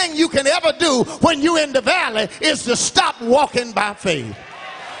worst thing you can ever do when you're in the valley is to stop walking by faith.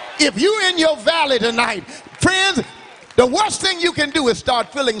 If you're in your valley tonight, friends, the worst thing you can do is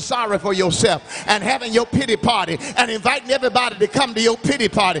start feeling sorry for yourself and having your pity party and inviting everybody to come to your pity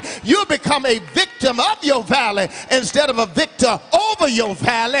party. You'll become a victim of your valley instead of a victor over your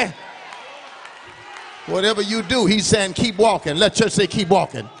valley. Whatever you do, he's saying keep walking. Let church say keep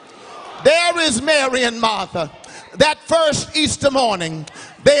walking. There is Mary and Martha. That first Easter morning,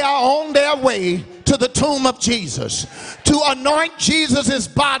 they are on their way to the tomb of Jesus to anoint Jesus'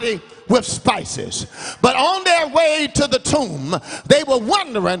 body with spices. But on their way to the tomb, they were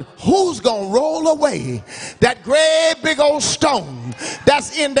wondering who's going to roll away that great big old stone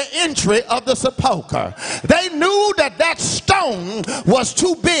that's in the entry of the sepulcher. They knew that that stone was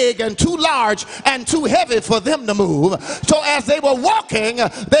too big and too large and too heavy for them to move. So as they were walking,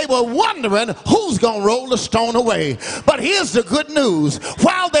 they were wondering who's going to roll the stone away. But here's the good news.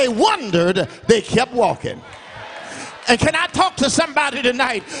 While they wondered, they kept walking. And can I talk to somebody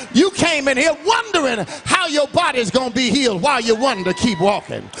tonight? You came in here wondering how your body's going to be healed while you wonder, keep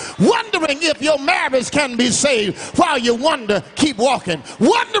walking. Wondering if your marriage can be saved while you wonder, keep walking.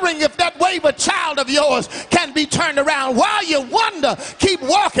 Wondering if that wayward child of yours can be turned around while you wonder, keep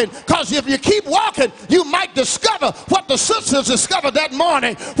walking. Because if you keep walking, you might discover what the sisters discovered that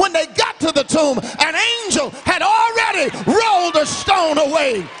morning when they got to the tomb. An angel had already rolled a stone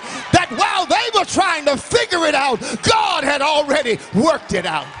away. That while they were trying to figure it out, God had already worked it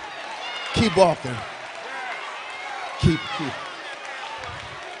out. Keep walking. Keep.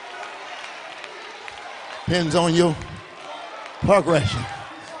 Depends on your progression.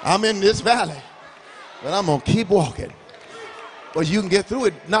 I'm in this valley, but I'm going to keep walking. But you can get through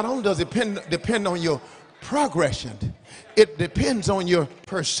it. Not only does it depend on your progression, it depends on your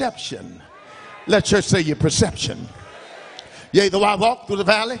perception. Let church say your perception. Yea, though I walk through the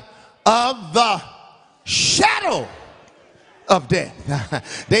valley of the shadow of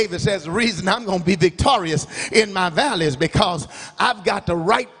death. David says the reason I'm going to be victorious in my valley is because I've got the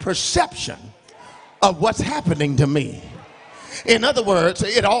right perception of what's happening to me. In other words,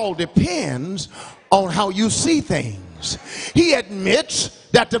 it all depends on how you see things. He admits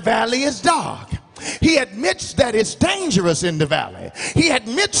that the valley is dark. He admits that it's dangerous in the valley. He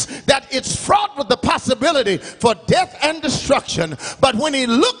admits that it's fraught with the possibility for death and destruction. But when he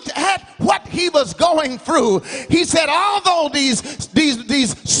looked at what he was going through, he said, although these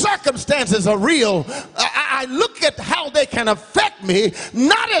circumstances are real, I look at how they can affect me,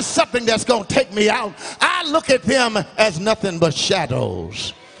 not as something that's going to take me out. I look at them as nothing but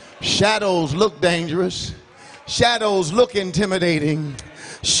shadows. Shadows look dangerous. Shadows look intimidating.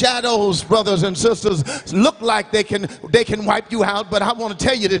 Shadows, brothers and sisters, look like they can wipe you out, but I want to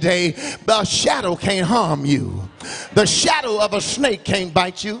tell you today, a shadow can't harm you. The shadow of a snake can't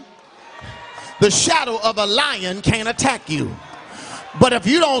bite you. The shadow of a lion can't attack you. But if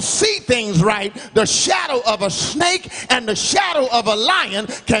you don't see things right, the shadow of a snake and the shadow of a lion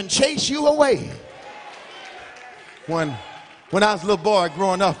can chase you away. When I was a little boy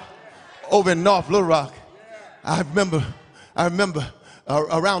growing up over in North Little Rock, I remember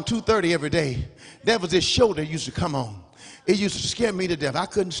around 2:30 every day, there was this show that used to come on. It used to scare me to death. I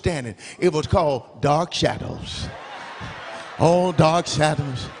couldn't stand it. It was called Dark Shadows. Oh, Dark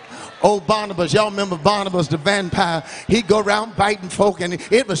Shadows. Oh, Barnabas, y'all remember Barnabas the vampire? He'd go around biting folk, and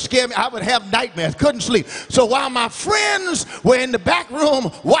it would scare me. I would have nightmares, couldn't sleep. So while my friends were in the back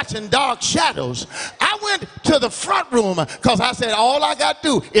room watching Dark Shadows, I went to the front room because I said, all I got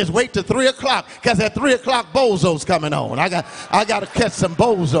to do is wait till 3 o'clock, because at 3 o'clock, Bozo's coming on. I got to catch some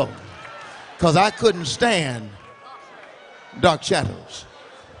Bozo, because I couldn't stand Dark Shadows.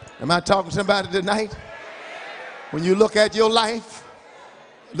 Am I talking to somebody tonight? When you look at your life,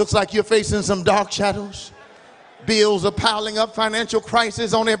 looks like you're facing some dark shadows. Bills are piling up, financial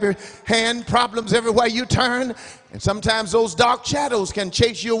crisis on every hand, problems everywhere you turn. And sometimes those dark shadows can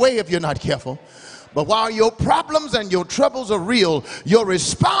chase you away if you're not careful. But while your problems and your troubles are real, your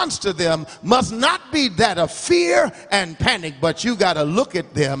response to them must not be that of fear and panic, but you got to look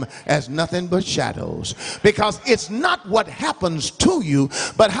at them as nothing but shadows. Because it's not what happens to you,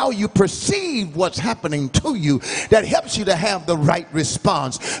 but how you perceive what's happening to you that helps you to have the right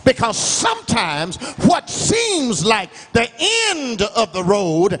response. Because sometimes what seems like the end of the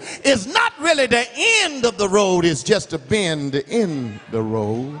road is not really the end of the road, it's just a bend in the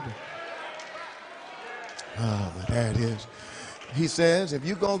road. Oh, but there it is. He says, if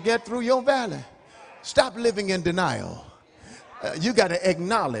you're going to get through your valley, stop living in denial. You got to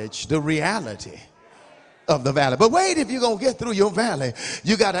acknowledge the reality of the valley. But wait, if you're going to get through your valley,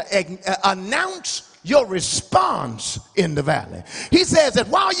 you got to announce your response in the valley. He says that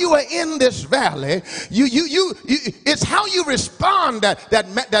while you are in this valley, it's how you respond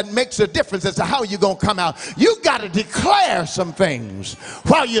that makes a difference as to how you're going to come out. You got to declare some things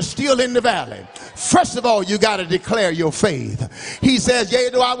while you're still in the valley. First of all, you got to declare your faith. He says, yea,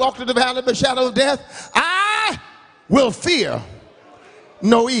 though I walk through the valley of the shadow of death, I will fear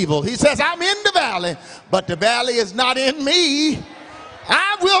no evil. He says, I'm in the valley, but the valley is not in me.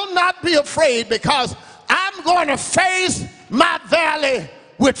 I will not be afraid, because I'm going to face my valley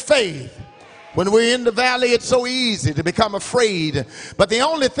with faith. When we're in the valley, it's so easy to become afraid. But the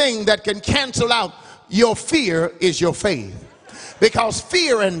only thing that can cancel out your fear is your faith. Because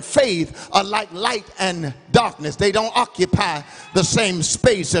fear and faith are like light and darkness. They don't occupy the same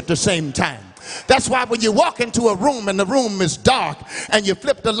space at the same time. That's why when you walk into a room and the room is dark and you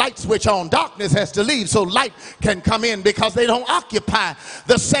flip the light switch on, darkness has to leave so light can come in, because they don't occupy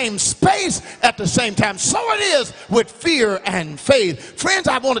the same space at the same time. So it is with fear and faith. Friends,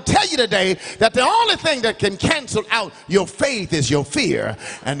 I want to tell you today that the only thing that can cancel out your faith is your fear.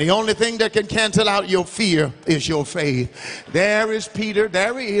 And the only thing that can cancel out your fear is your faith. There is Peter.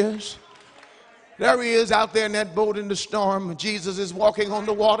 There he is. There he is out there in that boat in the storm. Jesus is walking on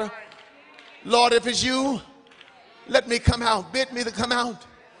the water. Lord, if it's you, let me come out. Bid me to come out.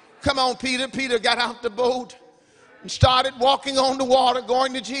 Come on, Peter. Peter got out the boat and started walking on the water,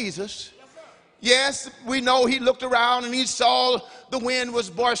 going to Jesus. Yes, we know he looked around and he saw the wind was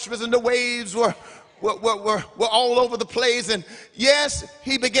boisterous and the waves were all over the place. And yes,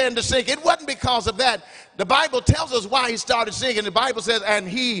 he began to sink. It wasn't because of that. The Bible tells us why he started sinking. The Bible says, and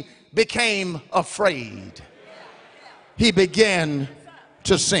he became afraid. He began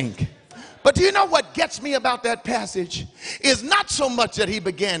to sink. But do you know what gets me about that passage is not so much that he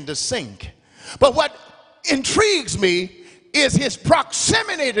began to sink, but what intrigues me is his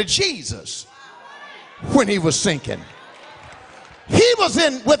proximity to Jesus when he was sinking. He was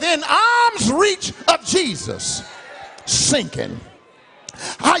within arm's reach of Jesus, sinking.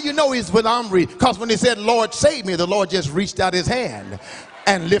 How you know he's within arm's reach? Because when he said, Lord, save me, the Lord just reached out his hand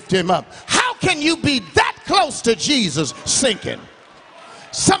and lifted him up. How can you be that close to Jesus sinking?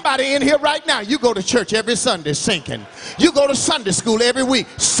 Somebody in here right now, you go to church every Sunday, sinking. You go to Sunday school every week,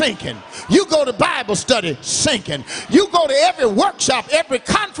 sinking. You go to Bible study, sinking. You go to every workshop, every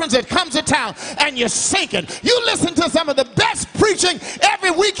conference that comes to town, and you're sinking. You listen to some of the best preaching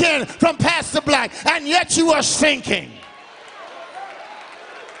every weekend from Pastor Black, and yet you are sinking.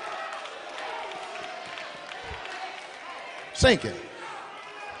 sinking.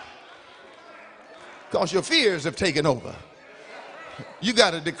 Because your fears have taken over. You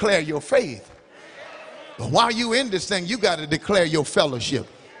got to declare your faith. But while you in this thing, you got to declare your fellowship.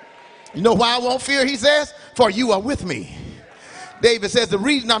 You know why I won't fear, he says? For you are with me. David says the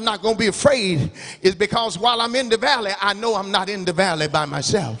reason I'm not going to be afraid is because while I'm in the valley, I know I'm not in the valley by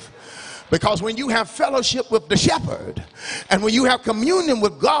myself. Because when you have fellowship with the shepherd, and when you have communion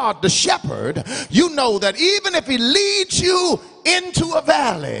with God, the shepherd, you know that even if he leads you into a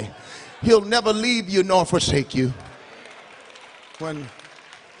valley, he'll never leave you nor forsake you. When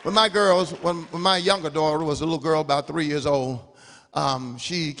my younger daughter was a little girl about 3 years old,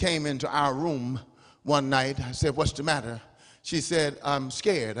 she came into our room one night. I said, what's the matter? She said, I'm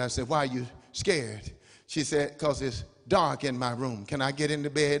scared. I said, why are you scared? She said, because it's dark in my room. Can I get into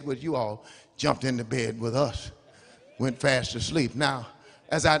bed with you all? Jumped into bed with us. Went fast to sleep. Now,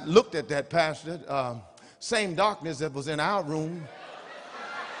 as I looked at that pastor, same darkness that was in our room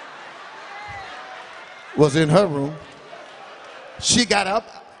was in her room. She got up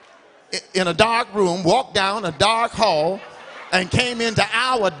in a dark room, walked down a dark hall, and came into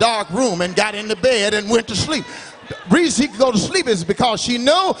our dark room and got into bed and went to sleep. The reason she could go to sleep is because she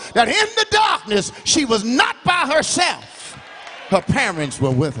knew that in the darkness she was not by herself. Her parents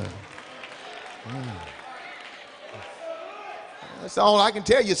were with her. That's all I can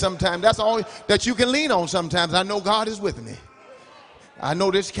tell you sometimes. That's all that you can lean on sometimes. I know God is with me. I know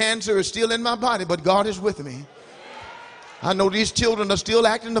this cancer is still in my body, but God is with me. I know these children are still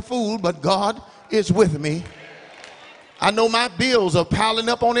acting the fool, but God is with me. I know my bills are piling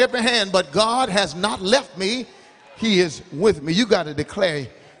up on every hand, but God has not left me. He is with me. You got to declare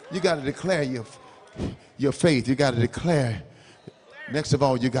your faith. You got to declare, next of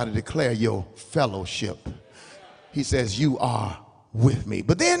all, you got to declare your fellowship. He says, you are with me.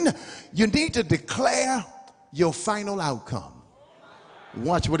 But then you need to declare your final outcome.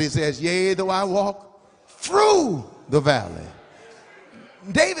 Watch what he says. Yea, though I walk through the valley.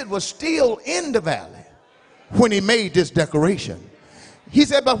 David was still in the valley when he made this declaration. He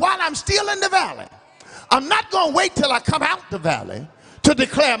said, but while I'm still in the valley, I'm not going to wait till I come out the valley to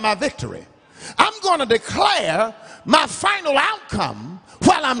declare my victory. I'm going to declare my final outcome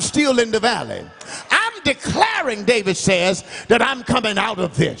while I'm still in the valley. I'm declaring, David says, that I'm coming out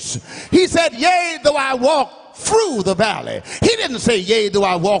of this. He said, yea, though I walk through the valley. He didn't say, yea, though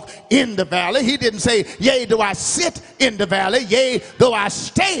I walk in the valley. He didn't say, yea, though I sit in the valley. Yea, though I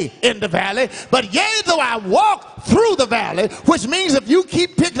stay in the valley. But yea, though I walk through the valley, which means if you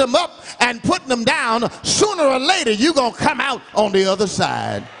keep picking them up and putting them down, sooner or later you're going to come out on the other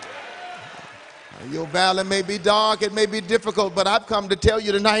side. Your valley may be dark, it may be difficult, but I've come to tell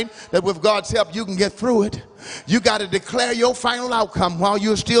you tonight that with God's help, you can get through it. You got to declare your final outcome while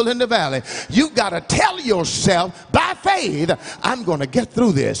you're still in the valley. You got to tell yourself by faith, I'm going to get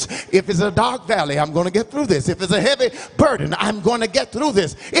through this. If it's a dark valley, I'm going to get through this. If it's a heavy burden, I'm going to get through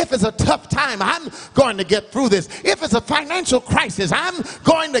this. If it's a tough time, I'm going to get through this. If it's a financial crisis, I'm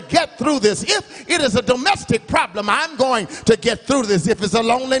going to get through this. If it is a domestic problem, I'm going to get through this. If it's a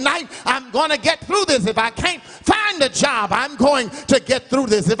lonely night, I'm going to get through this. If I can't find a job, I'm going to get through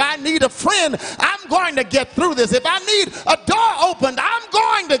this. If I need a friend, I'm going to get through this. If I need a door opened, I'm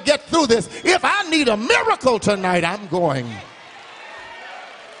going to get through this. If I need a miracle tonight, I'm going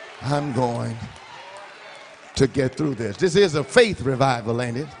to get through this. This is a faith revival,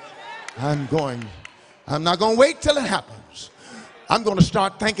 ain't it? I'm not going to wait till it happens. I'm going to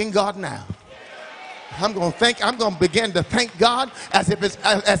start thanking God now. I'm going to begin to thank God as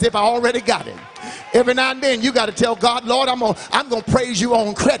if I already got it. Every now and then you got to tell God, Lord, I'm going to praise you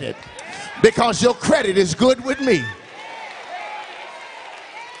on credit, because your credit is good with me.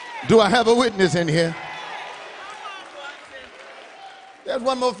 Do I have a witness in here? There's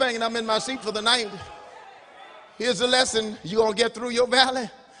one more thing, and I'm in my seat for the night. Here's the lesson. You're going to get through your valley.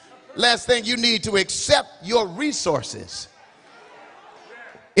 Last thing, you need to accept your resources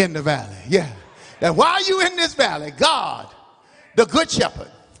in the valley. Yeah. That while you're in this valley, God, the good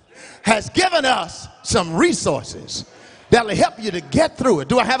shepherd, has given us some resources that'll help you to get through it.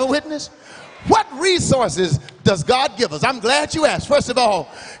 Do I have a witness? What resources does God give us? I'm glad you asked. First of all,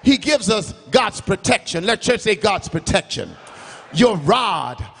 he gives us God's protection. Let church say God's protection. Your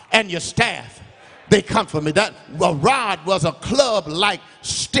rod and your staff, they comfort me. That a rod was a club-like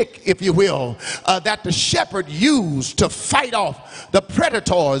stick, if you will, that the shepherd used to fight off the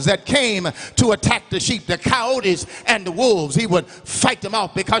predators that came to attack the sheep, the coyotes and the wolves. He would fight them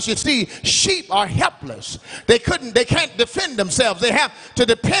off, because you see, sheep are helpless. They can't defend themselves. They have to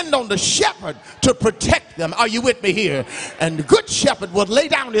depend on the shepherd to protect them. Are you with me here? And the good shepherd would lay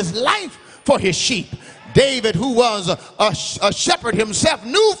down his life for his sheep. David, who was a shepherd himself,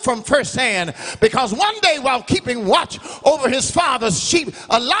 knew from firsthand, because one day while keeping watch over his father's sheep,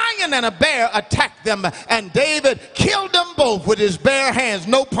 a lion and a bear attacked them, and David killed them both with his bare hands.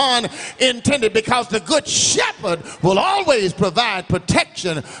 No pun intended, because the good shepherd will always provide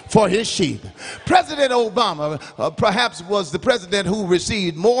protection for his sheep. President Obama perhaps was the president who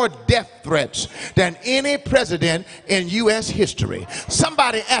received more death threats than any president in U.S. history.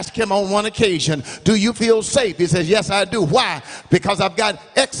 Somebody asked him on one occasion, "Do you feel safe?" He says, "Yes, I do." Why? Because I've got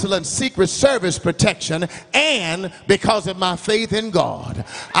excellent Secret Service protection and because of my faith in God.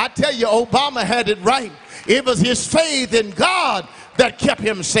 I tell you, Obama had it right. It was his faith in God that kept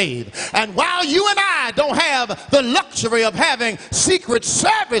him saved. And while you and I don't have the luxury of having Secret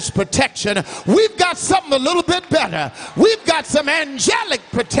Service protection, we've got something a little bit better. We've got some angelic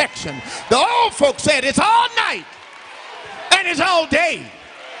protection. The old folks said it's all night and it's all day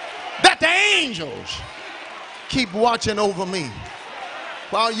that the angels keep watching over me.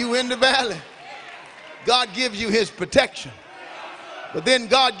 While you in the valley, God gives you his protection. But then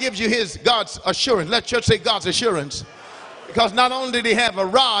God gives you God's assurance. Let church say God's assurance. Because not only did he have a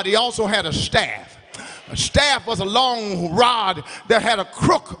rod, he also had a staff. A staff was a long rod that had a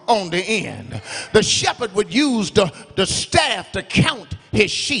crook on the end. The shepherd would use the staff to count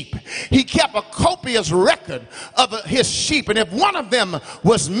his sheep. He kept a copious record of his sheep, and if one of them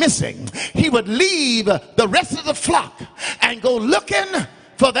was missing, he would leave the rest of the flock and go looking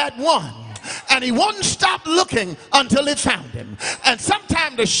for that one. And he wouldn't stop looking until it found him. And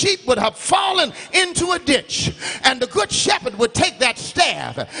sometimes the sheep would have fallen into a ditch, and the good shepherd would take that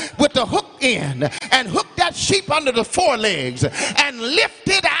staff with the hook end and hook that sheep under the forelegs and lift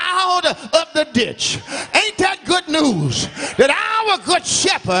it out of the ditch. Ain't that good news? That our good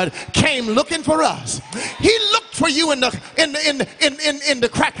shepherd came looking for us. He looked for you in the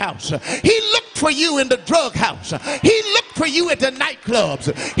crack house. He looked for you in the drug house. He looked for you at the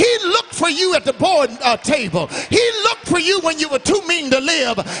nightclubs. He looked for you at the board table. He looked for you when you were too mean to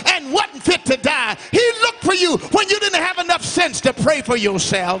live and wasn't fit to die. He looked for you when you didn't have enough sense to pray for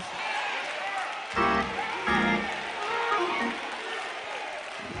yourself.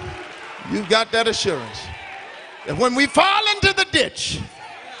 You've got that assurance that when we fall into the ditch,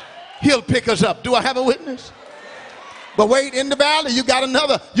 he'll pick us up. Do I have a witness? But wait, in the valley, you got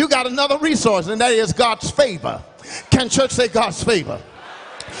another resource, and that is God's favor. Can church say God's favor?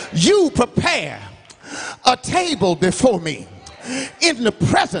 You prepare a table before me in the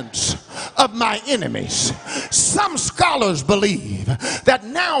presence of my enemies. Some scholars believe that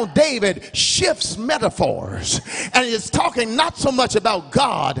now David shifts metaphors and is talking not so much about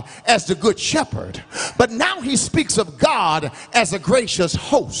God as the good shepherd, but now he speaks of God as a gracious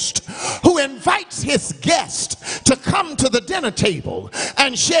host who invites his guests to come to the dinner table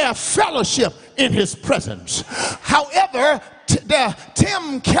and share fellowship in his presence. However,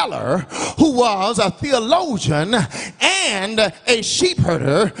 Tim Keller, who was a theologian and a sheep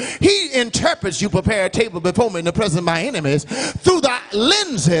herder, he interprets "you prepare a table before me in the presence of my enemies" through the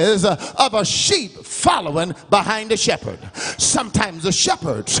lenses of a sheep following behind a shepherd. Sometimes the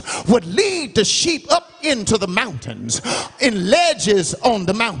shepherds would lead the sheep up into the mountains, in ledges on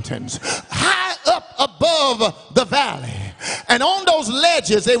the mountains, high up above the valley. And on those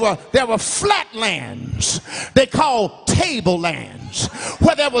ledges, there were flat lands they called tablelands,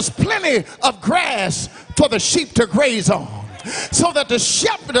 where there was plenty of grass for the sheep to graze on, so that the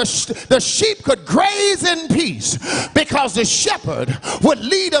sheep could graze in peace, because the shepherd would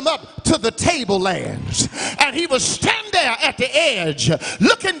lead them up to the tablelands, and he would stand there at the edge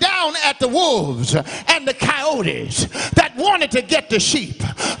looking down at the wolves and the coyotes that wanted to get the sheep.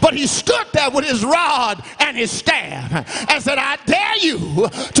 But he stood there with his rod and his staff and said, "I dare you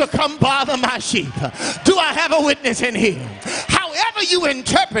to come bother my sheep." Do I have a witness in here? However you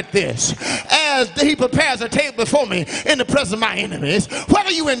interpret this, as he prepares a table before me in the presence of my enemies,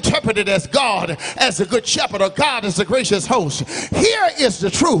 whether you interpret it as God as the good shepherd or God as the gracious host, here is the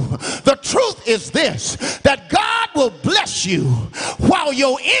truth. The truth is this, that God will bless you while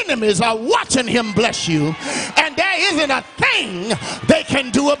your enemies are watching him bless you, and there isn't a thing they can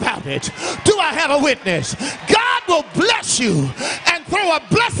do about it. Do I have a witness? God will bless you and throw a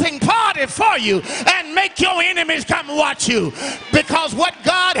blessing party for you and make your enemies come watch you, because what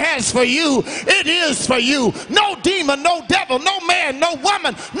God has for you, it is for you. No demon, no devil, no man, no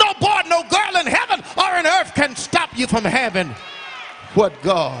woman, no boy, no girl in heaven or in earth can stop you from having what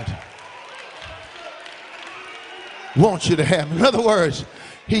God wants you to have. In other words,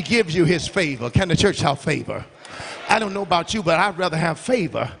 he gives you his favor. Can the church have favor? I don't know about you, but I'd rather have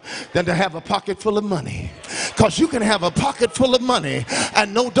favor than to have a pocket full of money. Because you can have a pocket full of money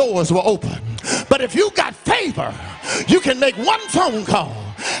and no doors will open. But if you got favor, you can make one phone call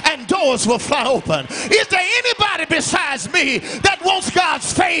and doors will fly open. Is there anybody besides me that wants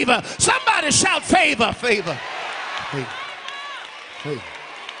God's favor? Somebody shout favor, favor, favor, favor.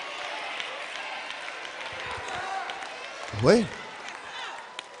 Wait.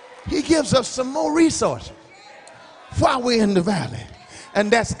 He gives us some more resources while we're in the valley. And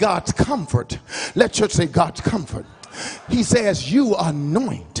that's God's comfort. Let church say God's comfort. He says, you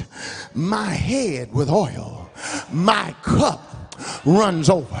anoint my head with oil. My cup runs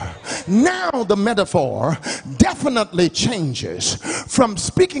over. Now the metaphor definitely changes from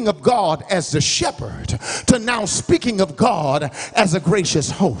speaking of God as the shepherd to now speaking of God as a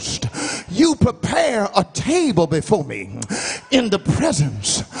gracious host. You prepare a table before me in the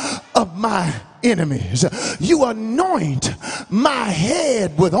presence of my enemies. You anoint my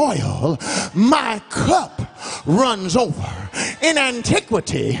head with oil. My cup runs over. In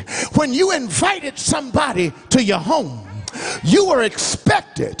antiquity, when you invited somebody to your home, you were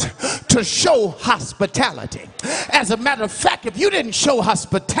expected to show hospitality. As a matter of fact, if you didn't show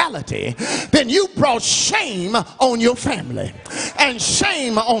hospitality, then you brought shame on your family and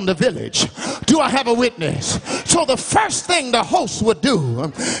shame on the village. Do I have a witness? So the first thing the host would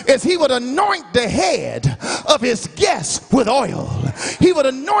do is he would anoint the head of his guests with oil. He would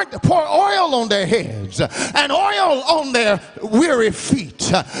pour oil on their heads and oil on their weary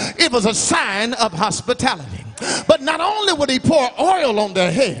feet. It was a sign of hospitality. But not only would he pour oil on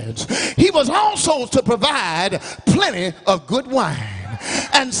their heads, he was also to provide plenty of good wine.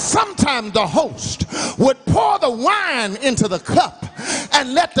 And sometimes the host would pour the wine into the cup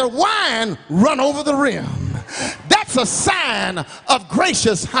and let the wine run over the rim. That's a sign of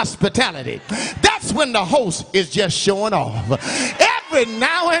gracious hospitality. That's when the host is just showing off. Every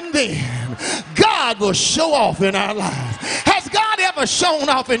now and then, God will show off in our lives. Has God ever shown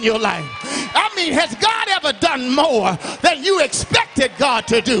off in your life? I mean, has God ever done more than you expected God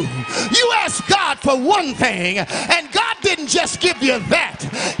to do? You asked God for one thing, and God didn't just give you that.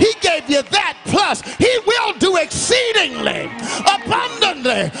 He gave you that plus he will do exceedingly,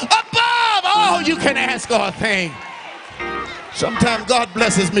 abundantly, above all you can ask or think. Sometimes God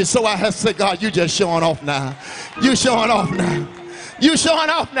blesses me, so I have to say, God, you just showing off now. You showing off now. You showing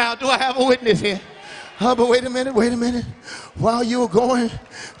off now. Do I have a witness here? Oh, but wait a minute. While you were going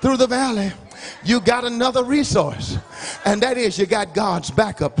through the valley, you got another resource. And that is you got God's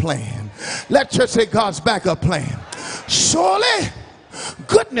backup plan. Let church say God's backup plan. Surely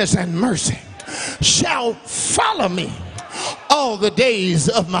goodness and mercy shall follow me all the days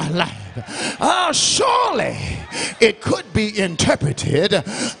of my life. Surely it could be interpreted,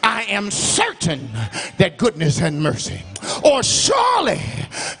 I am certain that goodness and mercy. Or surely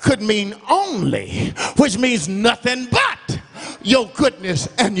could mean only, which means nothing but your goodness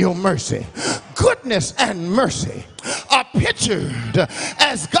and your mercy. Goodness and mercy are pictured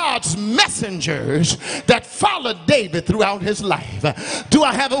as God's messengers that followed David throughout his life. Do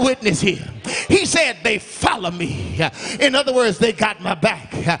I have a witness here? He said they follow me. In other words, they got my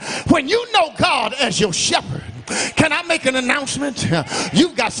back. When you know God as your shepherd, can I make an announcement?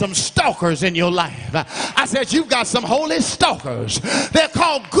 You've got some stalkers in your life. I said you've got some holy stalkers. They're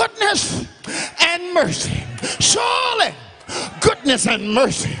called goodness and mercy. Surely goodness and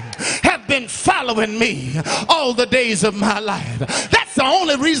mercy have been following me all the days of my life. That's the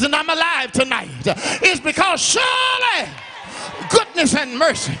only reason I'm alive tonight, is because surely goodness and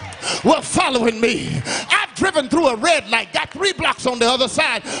mercy were following me. I've driven through a red light, got 3 blocks on the other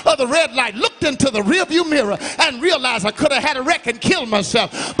side of the red light, looked into the rearview mirror and realized I could have had a wreck and killed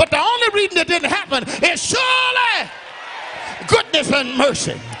myself. But the only reason it didn't happen is surely goodness and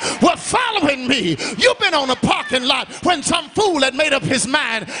mercy were following me. You've been on a parking lot when some fool had made up his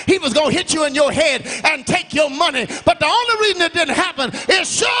mind he was going to hit you in your head and take your money. But the only reason it didn't happen is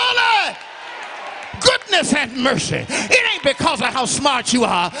surely goodness and mercy. It ain't because of how smart you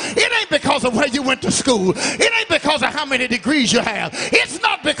are. It ain't because of where you went to school. It ain't because of how many degrees you have. It's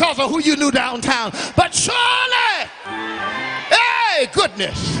not because of who you knew downtown. But surely, hey,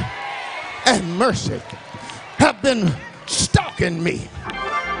 goodness and mercy have been stalking me,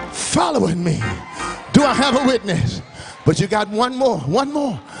 following me. Do I have a witness? But you got one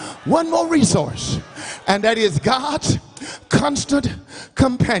more resource, and that is God's constant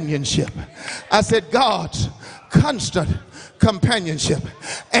companionship. I said God's constant companionship.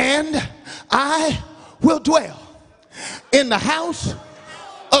 And I will dwell in the house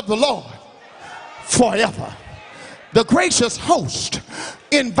of the Lord forever. The gracious host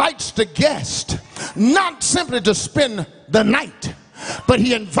invites the guest not simply to spend the night, but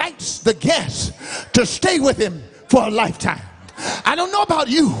he invites the guest to stay with him for a lifetime. I don't know about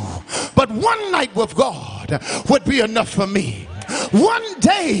you, but one night with God would be enough for me. One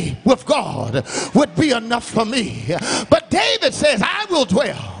day with God would be enough for me. But David says, I will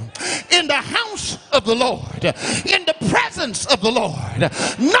dwell in the house of the Lord, in the presence of the Lord,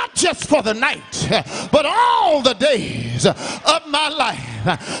 not just for the night, but all the days of my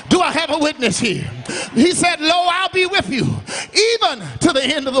life. Do I have a witness here? He said, lo, I'll be with you even to the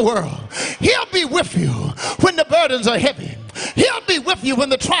end of the world. He'll be with you when the burdens are heavy. He'll be with you when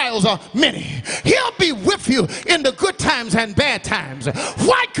the trials are many. He'll be with you in the good times and bad times.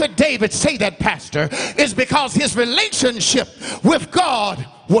 Why could David say that, Pastor? Is because his relationship with God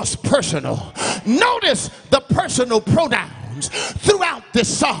was personal. Notice the personal pronouns throughout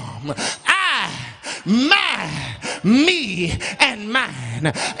this psalm. I, my, me, and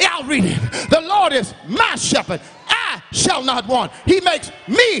mine. I'll read it. The Lord is my shepherd. I shall not want. He makes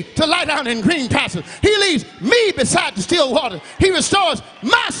me to lie down in green pastures. He leads me beside the still waters. He restores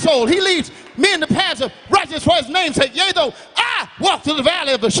my soul. He leads me in the paths of righteousness for his name's sake. Yea, though I walk through the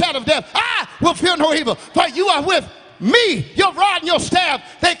valley of the shadow of death, I will fear no evil, for you are with me. Your rod and your staff,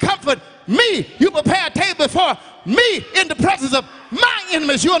 they comfort me. You prepare a table before me in the presence of my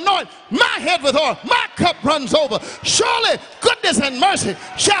enemies. You anoint my head with oil. My cup runs over. Surely goodness and mercy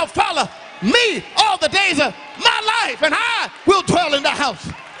shall follow me all the days of my life, and I will dwell in the house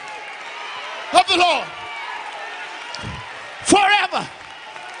of the Lord forever.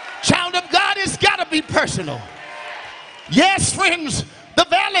 Child of God, it's got to be personal. Yes, friends, the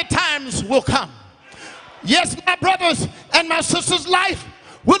valley times will come. Yes, my brothers and my sisters, life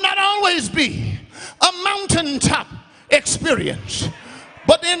will not always be a mountaintop experience.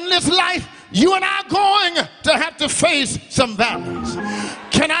 But in this life, you and I are going to have to face some valleys.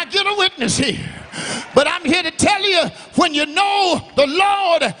 Can I get a witness here? But I'm here to tell you, when you know the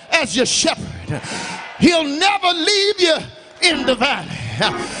Lord as your shepherd, he'll never leave you in the valley.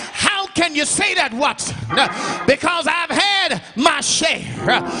 How can you say that, Watson? Because I've had my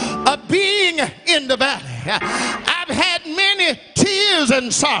share of being in the valley. I've had many tears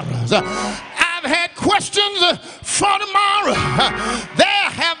and sorrows. I've had questions for tomorrow. There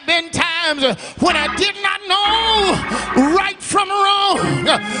have been times when I did not know right from wrong.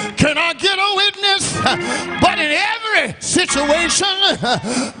 Can I get a witness? But in every situation,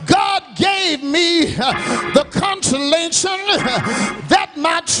 God gave me the consolation that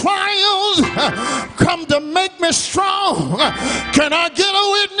my trials come to make me strong. Can I get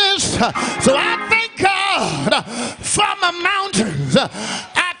a witness? So I thank God for my mountains.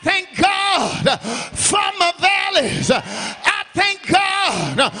 I thank God for my valleys. I thank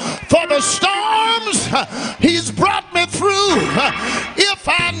God for the storms he's brought me through. If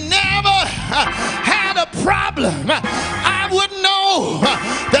I never had a problem, I would know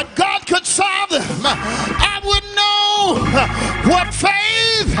that God could solve them. I would know what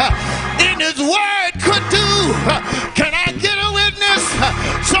faith in his word could do. Can I get a witness?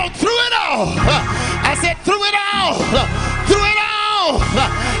 So through it all, I said through it all,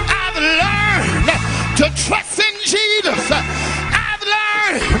 I've learned to trust in Jesus. I've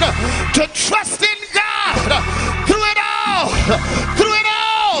learned to trust in God. Through it all,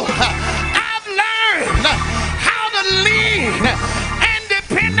 I've learned how to lean and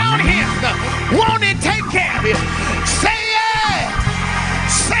depend on him. Won't he take care of you? Say it,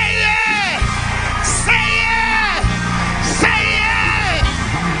 say it, say it, say it.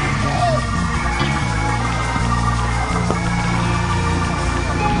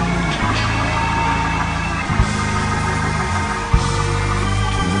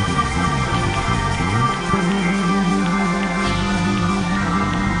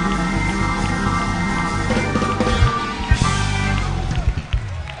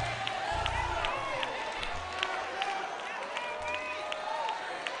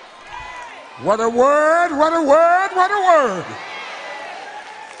 What a word, what a word, what a word.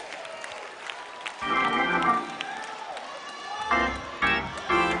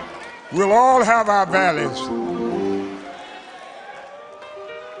 We'll all have our valleys.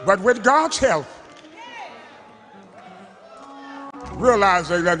 But with God's help,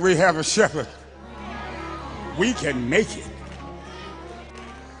 realizing that we have a shepherd, we can make it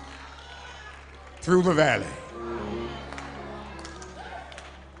through the valley.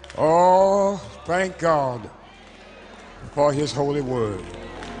 Oh, thank God for his holy word.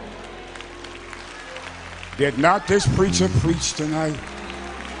 Did not this preacher preach tonight?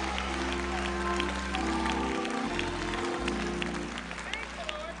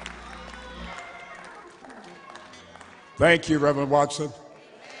 Thank you, Reverend Watson.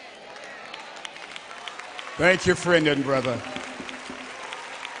 Thank you, friend and brother.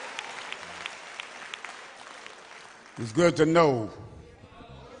 It's good to know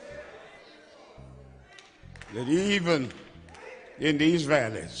that even in these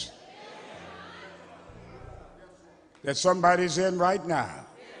valleys that somebody's in right now,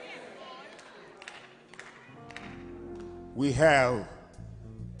 we have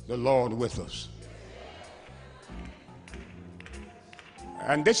the Lord with us.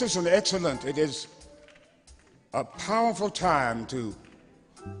 And this is it is a powerful time to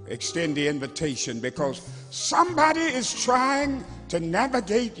extend the invitation, because somebody is trying to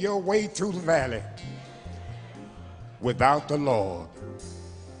navigate your way through the valley without the Lord.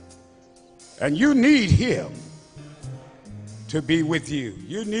 And you need him to be with you.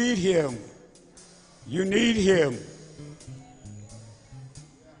 You need him. You need him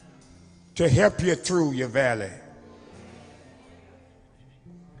to help you through your valley.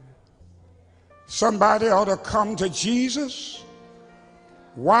 Somebody ought to come to Jesus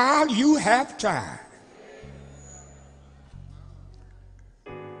while you have time.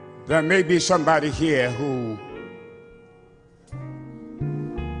 There may be somebody here who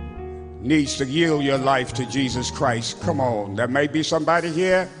needs to yield your life to Jesus Christ. Come on. There may be somebody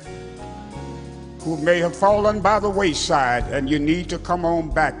here who may have fallen by the wayside, and you need to come on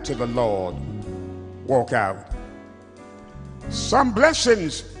back to the Lord. Walk out. Some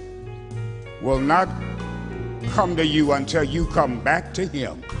blessings will not come to you until you come back to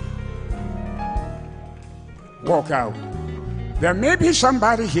him. Walk out. There may be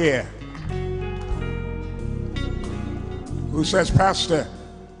somebody here who says, Pastor,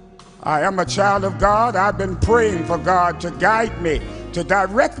 I am a child of God. I've been praying for God to guide me, to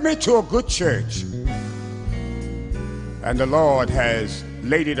direct me to a good church. And the Lord has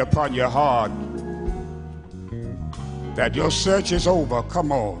laid it upon your heart that your search is over.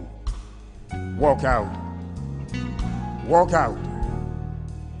 Come on. Walk out. Walk out.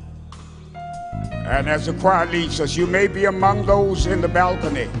 And as the choir leads us, you may be among those in the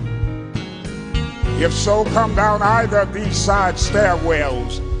balcony. If so, come down either of these side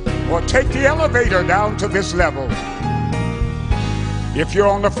stairwells or take the elevator down to this level. If you're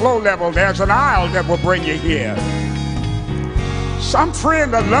on the floor level, there's an aisle that will bring you here. Some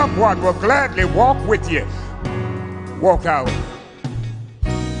friend or loved one will gladly walk with you. Walk out.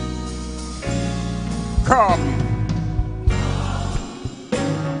 Come.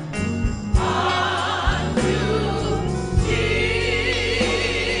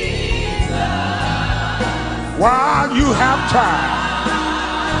 While you have time.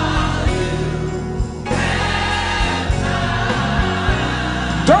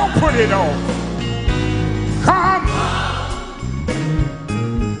 Don't put it on. Come.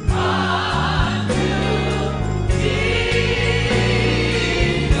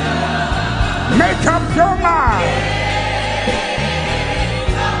 Make up your mind.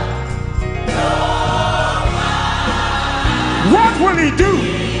 What will he do?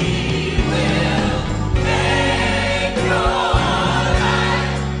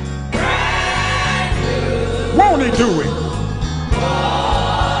 Won't he do it?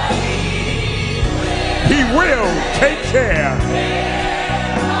 He will take care.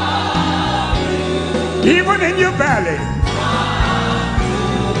 Even in your valley.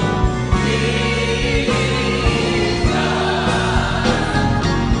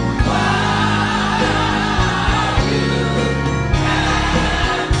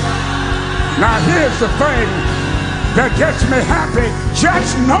 Now here's the thing that gets me happy.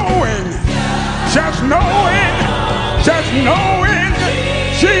 Just knowing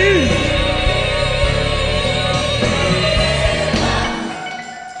Jesus.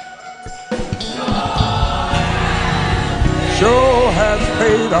 Sure has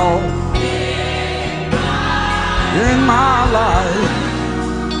paid off in my life.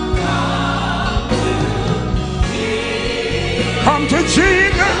 Come to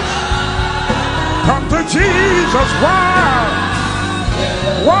Jesus. Come to Jesus while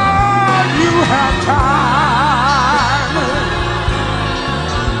you have time.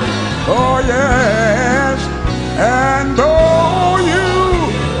 Oh yes, and though you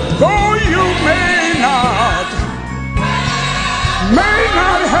may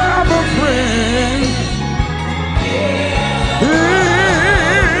not have a friend,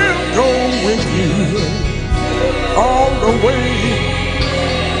 he'll go with you all the way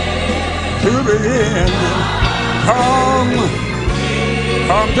to the end. Come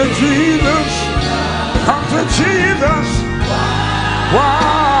to Jesus. Come to Jesus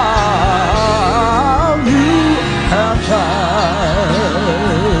while you have time.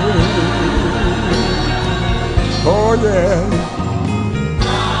 Oh yeah.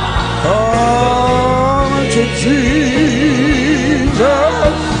 Come to Jesus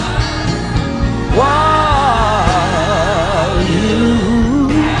while you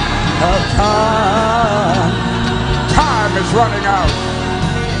have time. is running out.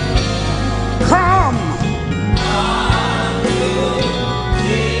 Come.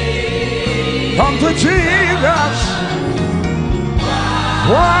 Come to Jesus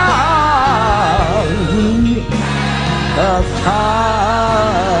while we have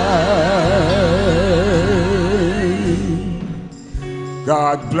time.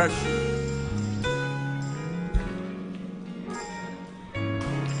 God bless you.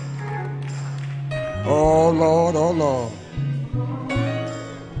 Oh Lord, oh Lord.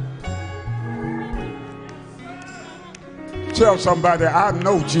 Tell somebody, I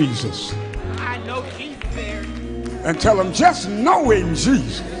know Jesus. I know Jesus there. And tell them, just knowing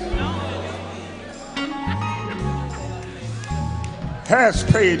Jesus has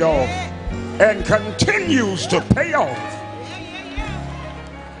paid off and continues to pay off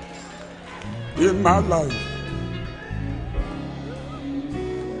in my life.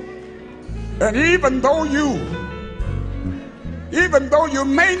 And even though you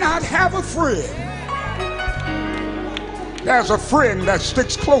may not have a friend, there's a friend that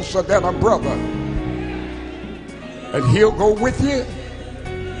sticks closer than a brother. And he'll go with you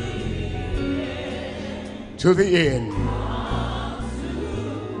to the end.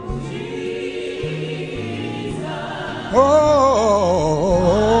 Oh,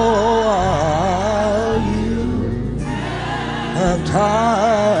 while you have time,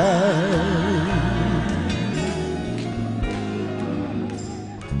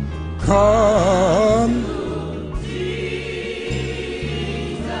 come.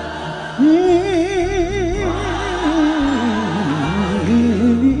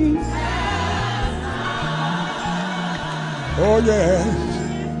 Oh yes,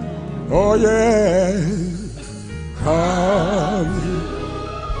 oh yes,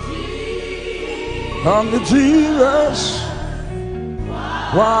 come to Jesus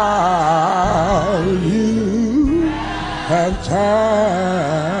while you have time.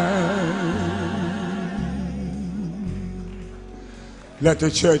 Let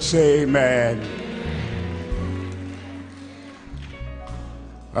the church say amen.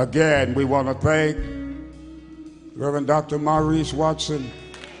 Again, we want to thank Reverend Dr. Maurice Watson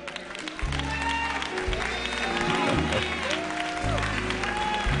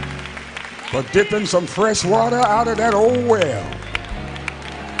for dipping some fresh water out of that old well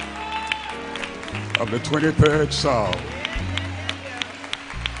of the 23rd Psalm.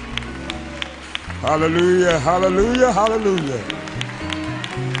 Hallelujah, hallelujah, hallelujah.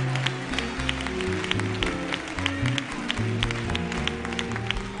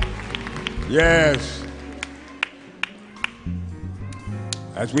 Yes.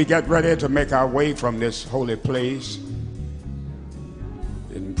 As we get ready to make our way from this holy place,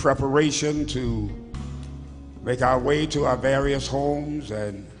 in preparation to make our way to our various homes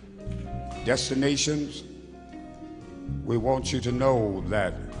and destinations, we want you to know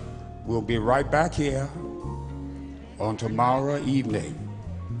that we'll be right back here on tomorrow evening.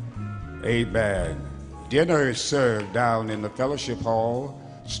 Amen. Dinner is served down in the fellowship hall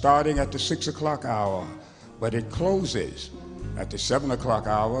starting at the 6 o'clock hour, but it closes at the 7 o'clock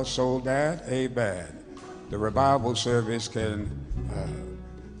hour so that, amen, the revival service can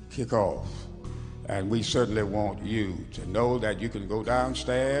kick off. And we certainly want you to know that you can go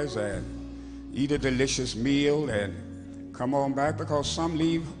downstairs and eat a delicious meal and come on back, because some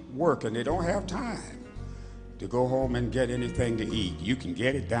leave work and they don't have time to go home and get anything to eat. You can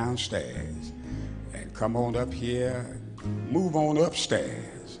get it downstairs and come on up here, move on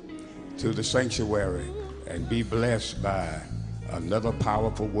upstairs to the sanctuary and be blessed by another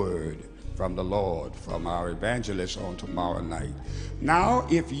powerful word from the Lord, from our evangelist on tomorrow night. Now,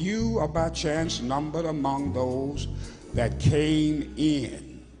 if you are by chance numbered among those that came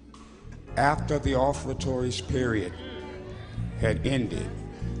in after the offertory period had ended,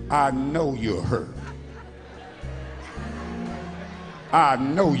 I know you're hurt. I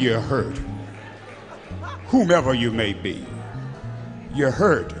know you're hurt. Whomever you may be, you're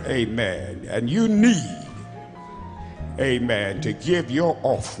hurt, amen, and you need, amen, to give your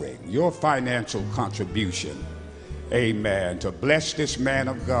offering, your financial contribution, amen, to bless this man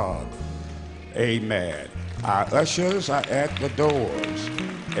of God, amen. Our ushers are at the doors,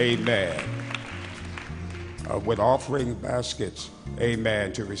 amen, with offering baskets,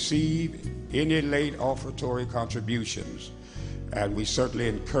 amen, to receive any late offertory contributions. And we certainly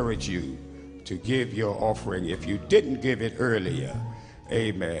encourage you to give your offering. If you didn't give it earlier,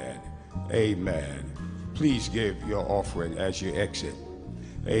 amen, amen, please give your offering as you exit.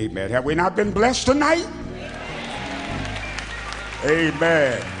 Amen. Have we not been blessed tonight?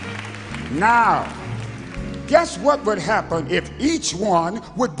 Amen. Now, guess what would happen if each one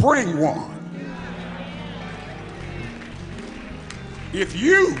would bring one? if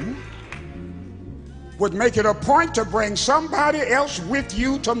you would make it a point to bring somebody else with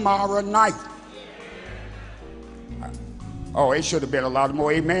you tomorrow night. Oh, it should have been a lot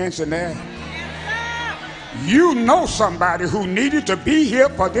more amens in there. You know somebody who needed to be here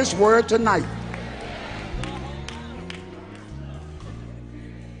for this word tonight.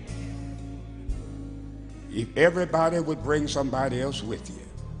 If everybody would bring somebody else with you,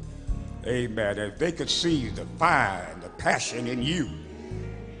 amen, if they could see the fire and the passion in you,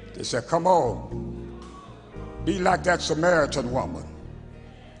 they said, come on, be like that Samaritan woman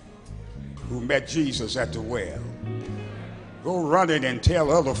who met Jesus at the well. Go running and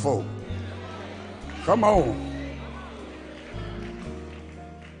tell other folk. Come on.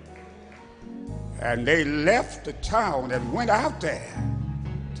 And they left the town and went out there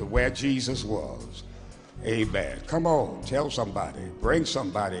to where Jesus was. Amen. Come on, tell somebody, bring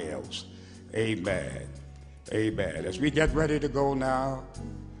somebody else. Amen. Amen. As we get ready to go now,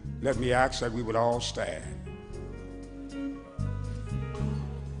 let me ask that we would all stand.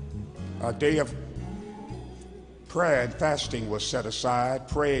 A day of prayer and fasting was set aside,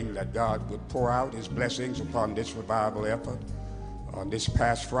 praying that God would pour out his blessings upon this revival effort on this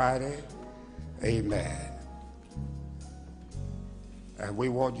past Friday. Amen. And we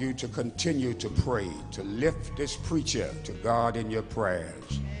want you to continue to pray, to lift this preacher to God in your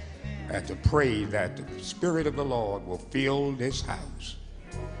prayers, and to pray that the Spirit of the Lord will fill this house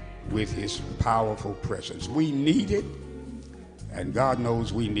with his powerful presence. We need it, and God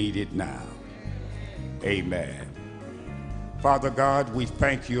knows we need it now. Amen. Father God, we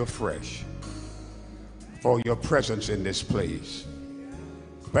thank you afresh for your presence in this place.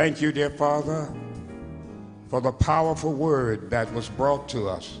 Thank you, dear Father, for the powerful word that was brought to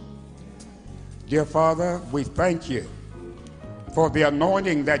us. Dear Father, we thank you for the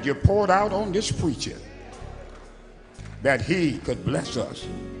anointing that you poured out on this preacher, that he could bless us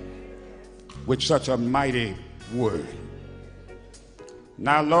with such a mighty word.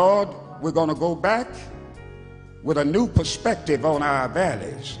 Now, Lord, we're going to go back with a new perspective on our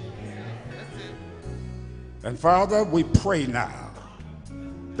valleys. And Father, we pray now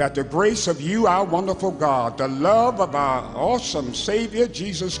that the grace of you, our wonderful God, the love of our awesome Savior,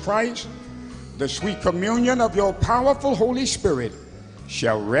 Jesus Christ, the sweet communion of your powerful Holy Spirit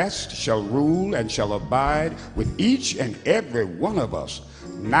shall rest, shall rule, and shall abide with each and every one of us,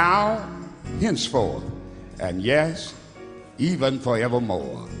 now, henceforth, and yes, even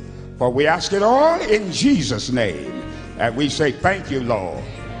forevermore. For we ask it all in Jesus' name, and we say thank you, Lord.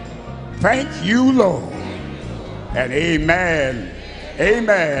 Thank you, Lord. And amen.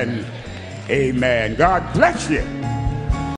 Amen. Amen. God bless you.